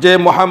যে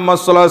মুহাম্মদ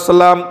সাল্লাল্লাহু আলাইহি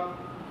সাল্লাম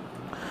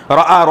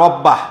রাআ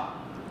রব্বাহ,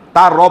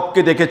 তার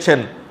রবকে দেখেছেন,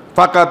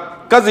 ফাকাত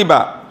কাযিবা,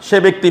 সে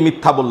ব্যক্তি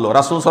মিথ্যা বলল।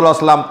 রাসূল সাল্লাল্লাহু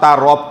আলাইহি সাল্লাম তার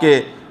রবকে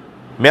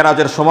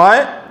মেরাজের সময়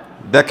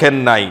দেখেন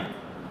নাই।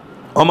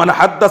 ওমান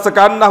হাদ্দাসা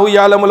কান্নাহু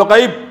ইয়ালামুল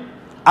গায়ব,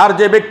 আর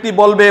যে ব্যক্তি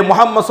বলবে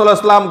মুহাম্মদ সাল্লাল্লাহু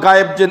আলাইহি ওয়াসাল্লাম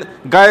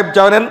গায়েব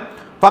জানেন,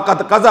 ফাকাদ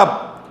কাযাব,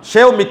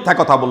 সেও মিথ্যা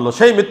কথা বলল,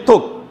 সেই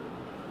মিথ্যুক।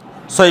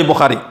 সহিহ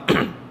বুখারী।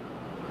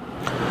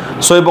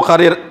 সহিহ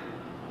বুখারীর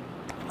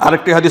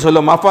আরেকটি হাদিস হলো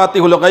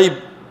মাফাতিহুল গায়ব,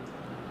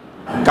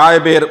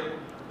 গায়েবের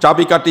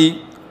চাবিকাঠি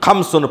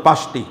খামসুন,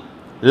 5টি,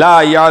 লা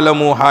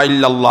ইয়ালামুহা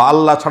ইল্লাল্লাহ,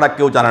 আল্লাহ ছাড়া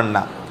কেউ জানেন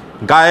না।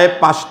 গায়েব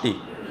 5টি,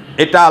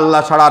 এটা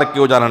আল্লাহ ছাড়া আর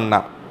কেউ জানেন না।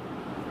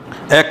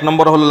 1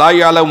 নম্বর হল লা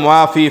ইয়ালামু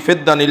মা ফি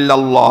ফিদ্দান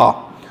ইল্লাল্লাহ,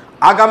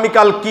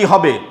 আগামীকাল কি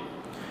হবে,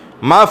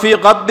 মা ফি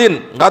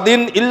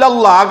গাদিন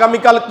ইল্লাল্লাহ,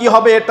 আগামীকাল কি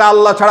হবে এটা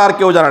আল্লাহ ছাড়া আর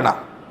কেউ জানে না।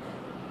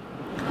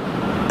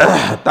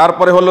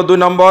 তারপরে হলো 2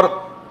 নম্বর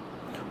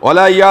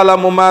ওয়ালা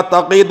ইয়ালামু মা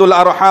তাকিদুল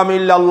আরহাম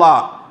ইল্লাল্লাহ,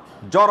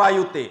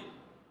 জরায়ুতে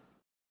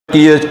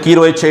কি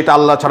রয়েছে এটা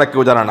আল্লাহ ছাড়া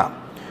কেউ জানে না।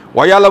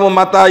 ওয়া ইয়ালামু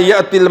মাতা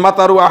ইয়াতিল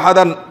মাতারু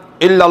আহাদান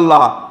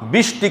ইল্লাল্লাহ,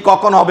 বৃষ্টি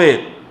কখন হবে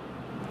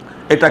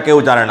এটা কেউ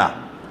জানে না।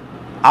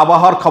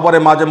 আবহাওয়ার খবরে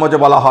মাঝে মাঝে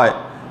বলা হয়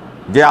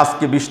যে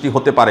আজকে বৃষ্টি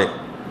হতে পারে,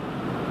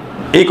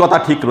 এই কথা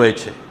ঠিক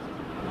রয়েছে,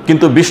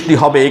 কিন্তু বৃষ্টি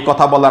হবে এই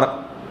কথা বলার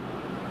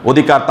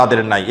অধিকার তাদের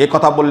নাই। এই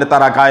কথা বললে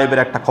তারা গায়েবের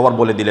একটা খবর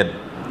বলে দিলেন,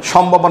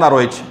 সম্ভাবনা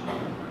রয়েছে।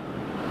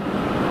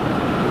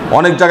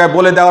 অনেক জায়গায়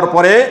বলে দেওয়ার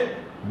পরে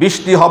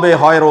বৃষ্টি হবে,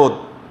 হয় রোদ,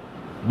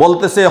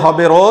 বলতেছে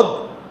হবে রোদ,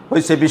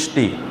 হয়েছে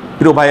বৃষ্টি।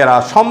 প্রিয় ভাইয়েরা,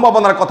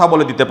 সম্ভাবনার কথা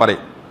বলে দিতে পারে।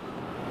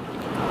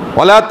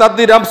 ওয়ালা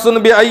তাদরি নাফসুন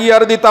বিআইয়ি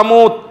আরদি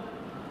তামুত,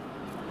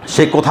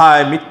 সে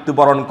কোথায়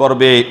মৃত্যুবরণ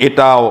করবে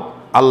এটাও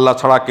আল্লাহ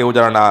ছাড়া কেউ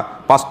জানে না।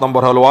 5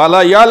 নম্বর হলো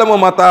ওয়ালা ইয়ালামু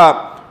মাতা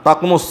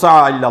তাকুমুস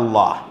সাআ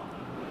ইল্লাল্লাহ,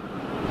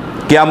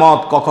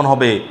 কিয়ামত কখন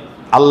হবে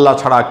আল্লাহ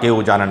ছাড়া কেউ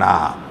জানে না।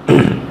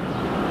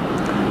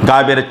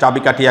 গায়েবের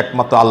চাবিকাঠি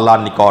একমাত্র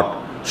আল্লাহর নিকট।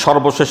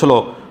 সর্বশেষ হলো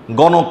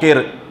গণকের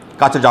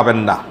কাছে যাবেন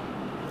না।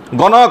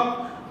 গণক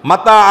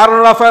মাতা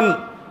আররাফান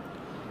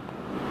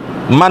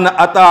মান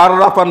আতা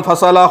আররাফান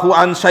ফাসালাহু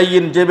আন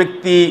শাইইন, যে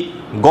ব্যক্তি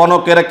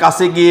গণকের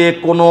কাছে গিয়ে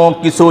কোনো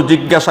কিছু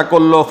জিজ্ঞাসা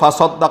করলো,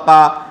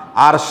 ফাসাদ্দাকা,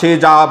 আর সে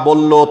যা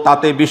বলল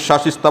তাতে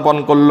বিশ্বাস স্থাপন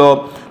করলো,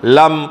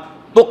 লাম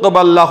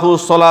তুকবাল্লাহু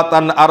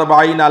সলাতান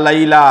 40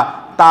 লাইলা,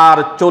 তার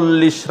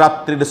 40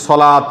 রাত্রির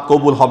সলাত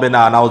কবুল হবে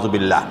না।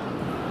 নাউজুবিল্লাহ।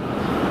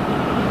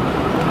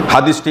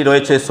 হাদিসটি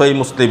রয়েছে সহিহ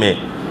মুসলিমে।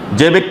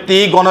 যে ব্যক্তি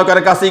গণকের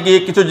কাছে গিয়ে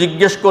কিছু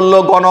জিজ্ঞেস করলো,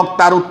 গণক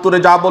তার উত্তরে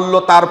যা বলল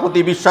তার প্রতি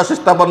বিশ্বাস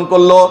স্থাপন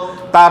করলো,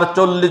 তার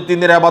 40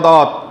 দিনের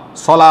ইবাদত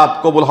সলাত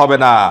কবুল হবে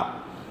না।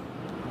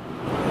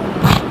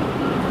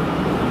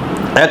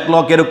 এক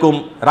লোক এরকম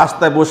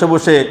রাস্তায় বসে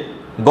বসে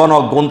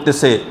গণক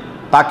গুনতেছে,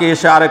 তাকে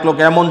এসে আরেক লোক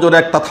এমন জোরে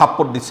একটা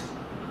থাপ্পড় দিছে।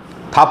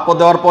 থাপ্পড়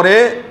দেওয়ার পরে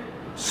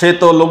সে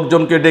তো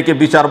লোকজনকে ডেকে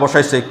বিচার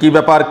বসাইছে, কি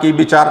ব্যাপার, কি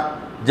বিচার,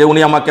 যে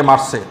উনি আমাকে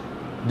মারছে।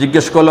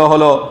 জিজ্ঞেস করলো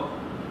হলো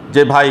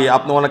যে ভাই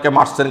আপনি ওনাকে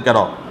মারছেন কেন?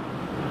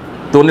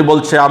 তো উনি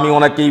বলছে আমি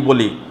ওনাকেই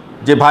বলি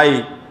যে ভাই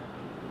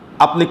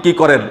আপনি কি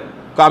করেন?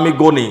 আমি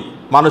গণি,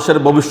 মানুষের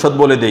ভবিষ্যৎ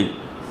বলে দেই।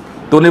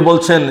 তো উনি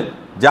বলছেন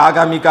যে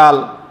আগামীকাল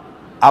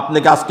আপনি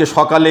কি আজকে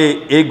সকালে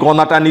এই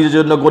গণাটা নিজের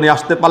জন্য গণে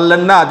আসতে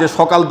পারলেন না, যে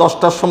সকাল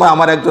 10টার সময়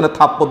আমার একজনের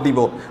থাপ্পড় দিব,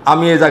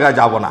 আমি এই জায়গায়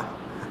যাব না।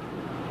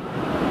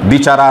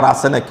 বিচার আর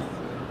আছে নাকি?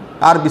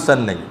 আর বিচার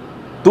নেই।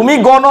 তুমি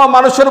গণ,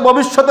 মানুষের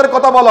ভবিষ্যতের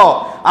কথা বলো।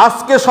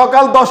 আজকে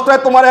সকাল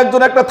 10টায় তোমার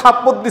একজন একটা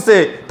থাপ্পড় দিছে,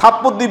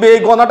 থাপ্পড় দিবে, এই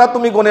গণাটা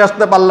তুমি গণে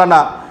আসতে পারলা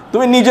না,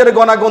 তুমি নিজের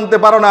গণা গুনতে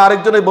পারো না,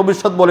 আরেকজনের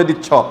ভবিষ্যৎ বলে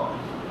দিচ্ছ।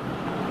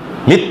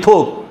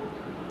 মিথ্যুক।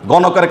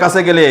 গণকের কাছে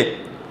গেলে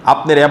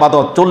আপনার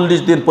ইবাদত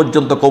 40 দিন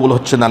পর্যন্ত কবুল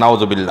হচ্ছে না।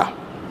 নাউজুবিল্লাহ।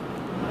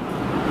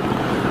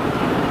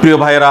 প্রিয়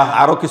ভাইয়েরা,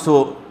 আরও কিছু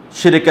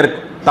শিরকের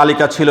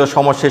তালিকা ছিল,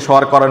 সময় শেষ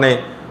হওয়ার কারণে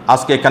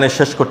আজকে এখানে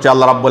শেষ করছি।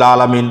 আল্লাহ রাব্বুল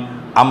আলামিন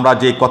আমরা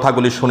যে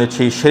কথাগুলি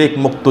শুনেছি, শিরক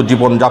মুক্ত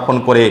জীবন যাপন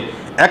করে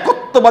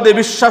একত্ববাদে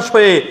বিশ্বাস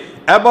হয়ে,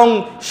 এবং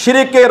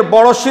শিরকের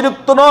বড় শিরক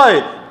তো নয়,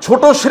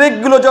 ছোট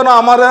শিরকগুলো যেন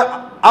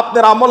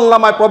আপনার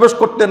আমলনামায় প্রবেশ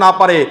করতে না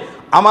পারে,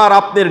 আমার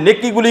আপনার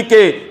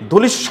নেকিগুলিকে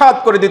ধূলিসাৎ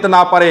করে দিতে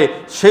না পারে,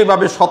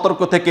 সেইভাবে সতর্ক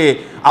থেকে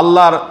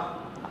আল্লাহর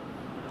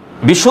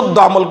বিশুদ্ধ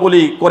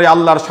আমলগুলি করে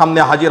আল্লাহর সামনে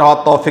হাজির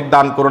হওয়ার তৌফিক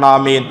দান করুন।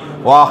 আমিন।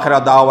 ওয়া আখিরা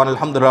দাওয়ানা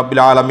আলহামদুলিল্লাহি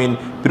রাব্বিল আলামিন।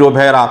 প্রিয়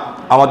ভাইয়েরা,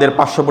 আমাদের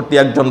পার্শ্ববর্তী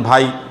একজন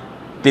ভাই,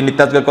 তিনি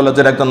তাজগির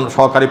কলেজের একজন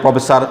সহকারী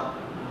প্রফেসর,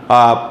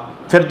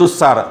 ফেরদৌস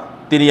স্যার,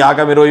 তিনি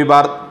আগামী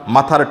রবিবার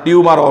মাথার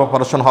টিউমার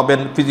অপারেশন হবেন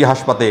ফিজি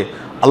হাসপাতালে।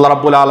 আল্লাহ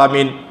রাব্বুল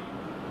আলামিন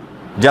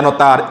যেন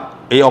তার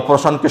এই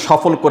অপারেশনকে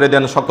সফল করে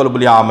দেন, সকল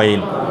বলি আমিন।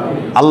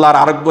 আল্লাহর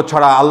আরোগ্য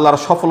ছাড়া,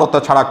 আল্লাহর সফলতা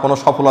ছাড়া কোনো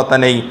সফলতা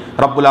নেই।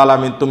 রাব্বুল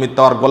আলামিন তুমি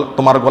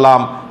তোমার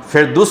গোলাম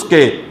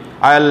ফেরদৌসকে,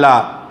 আয় আল্লাহ,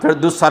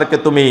 ফেরদৌস স্যারকে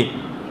তুমি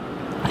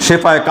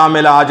শেফায়ে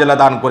কামেলা আজেলা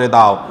দান করে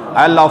দাও।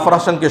 আয় আল্লাহ,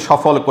 অপারেশনকে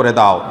সফল করে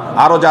দাও।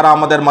 আরও যারা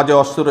আমাদের মাঝে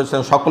অসুস্থ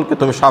রয়েছেন সকলকে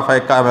তুমি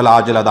শেফায়ে কামেলা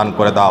আজেলা দান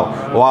করে দাও।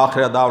 ওয়া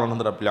আখিরা দাওয়ানা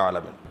আলহামদুলিল্লাহি রাব্বিল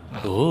আলামিন।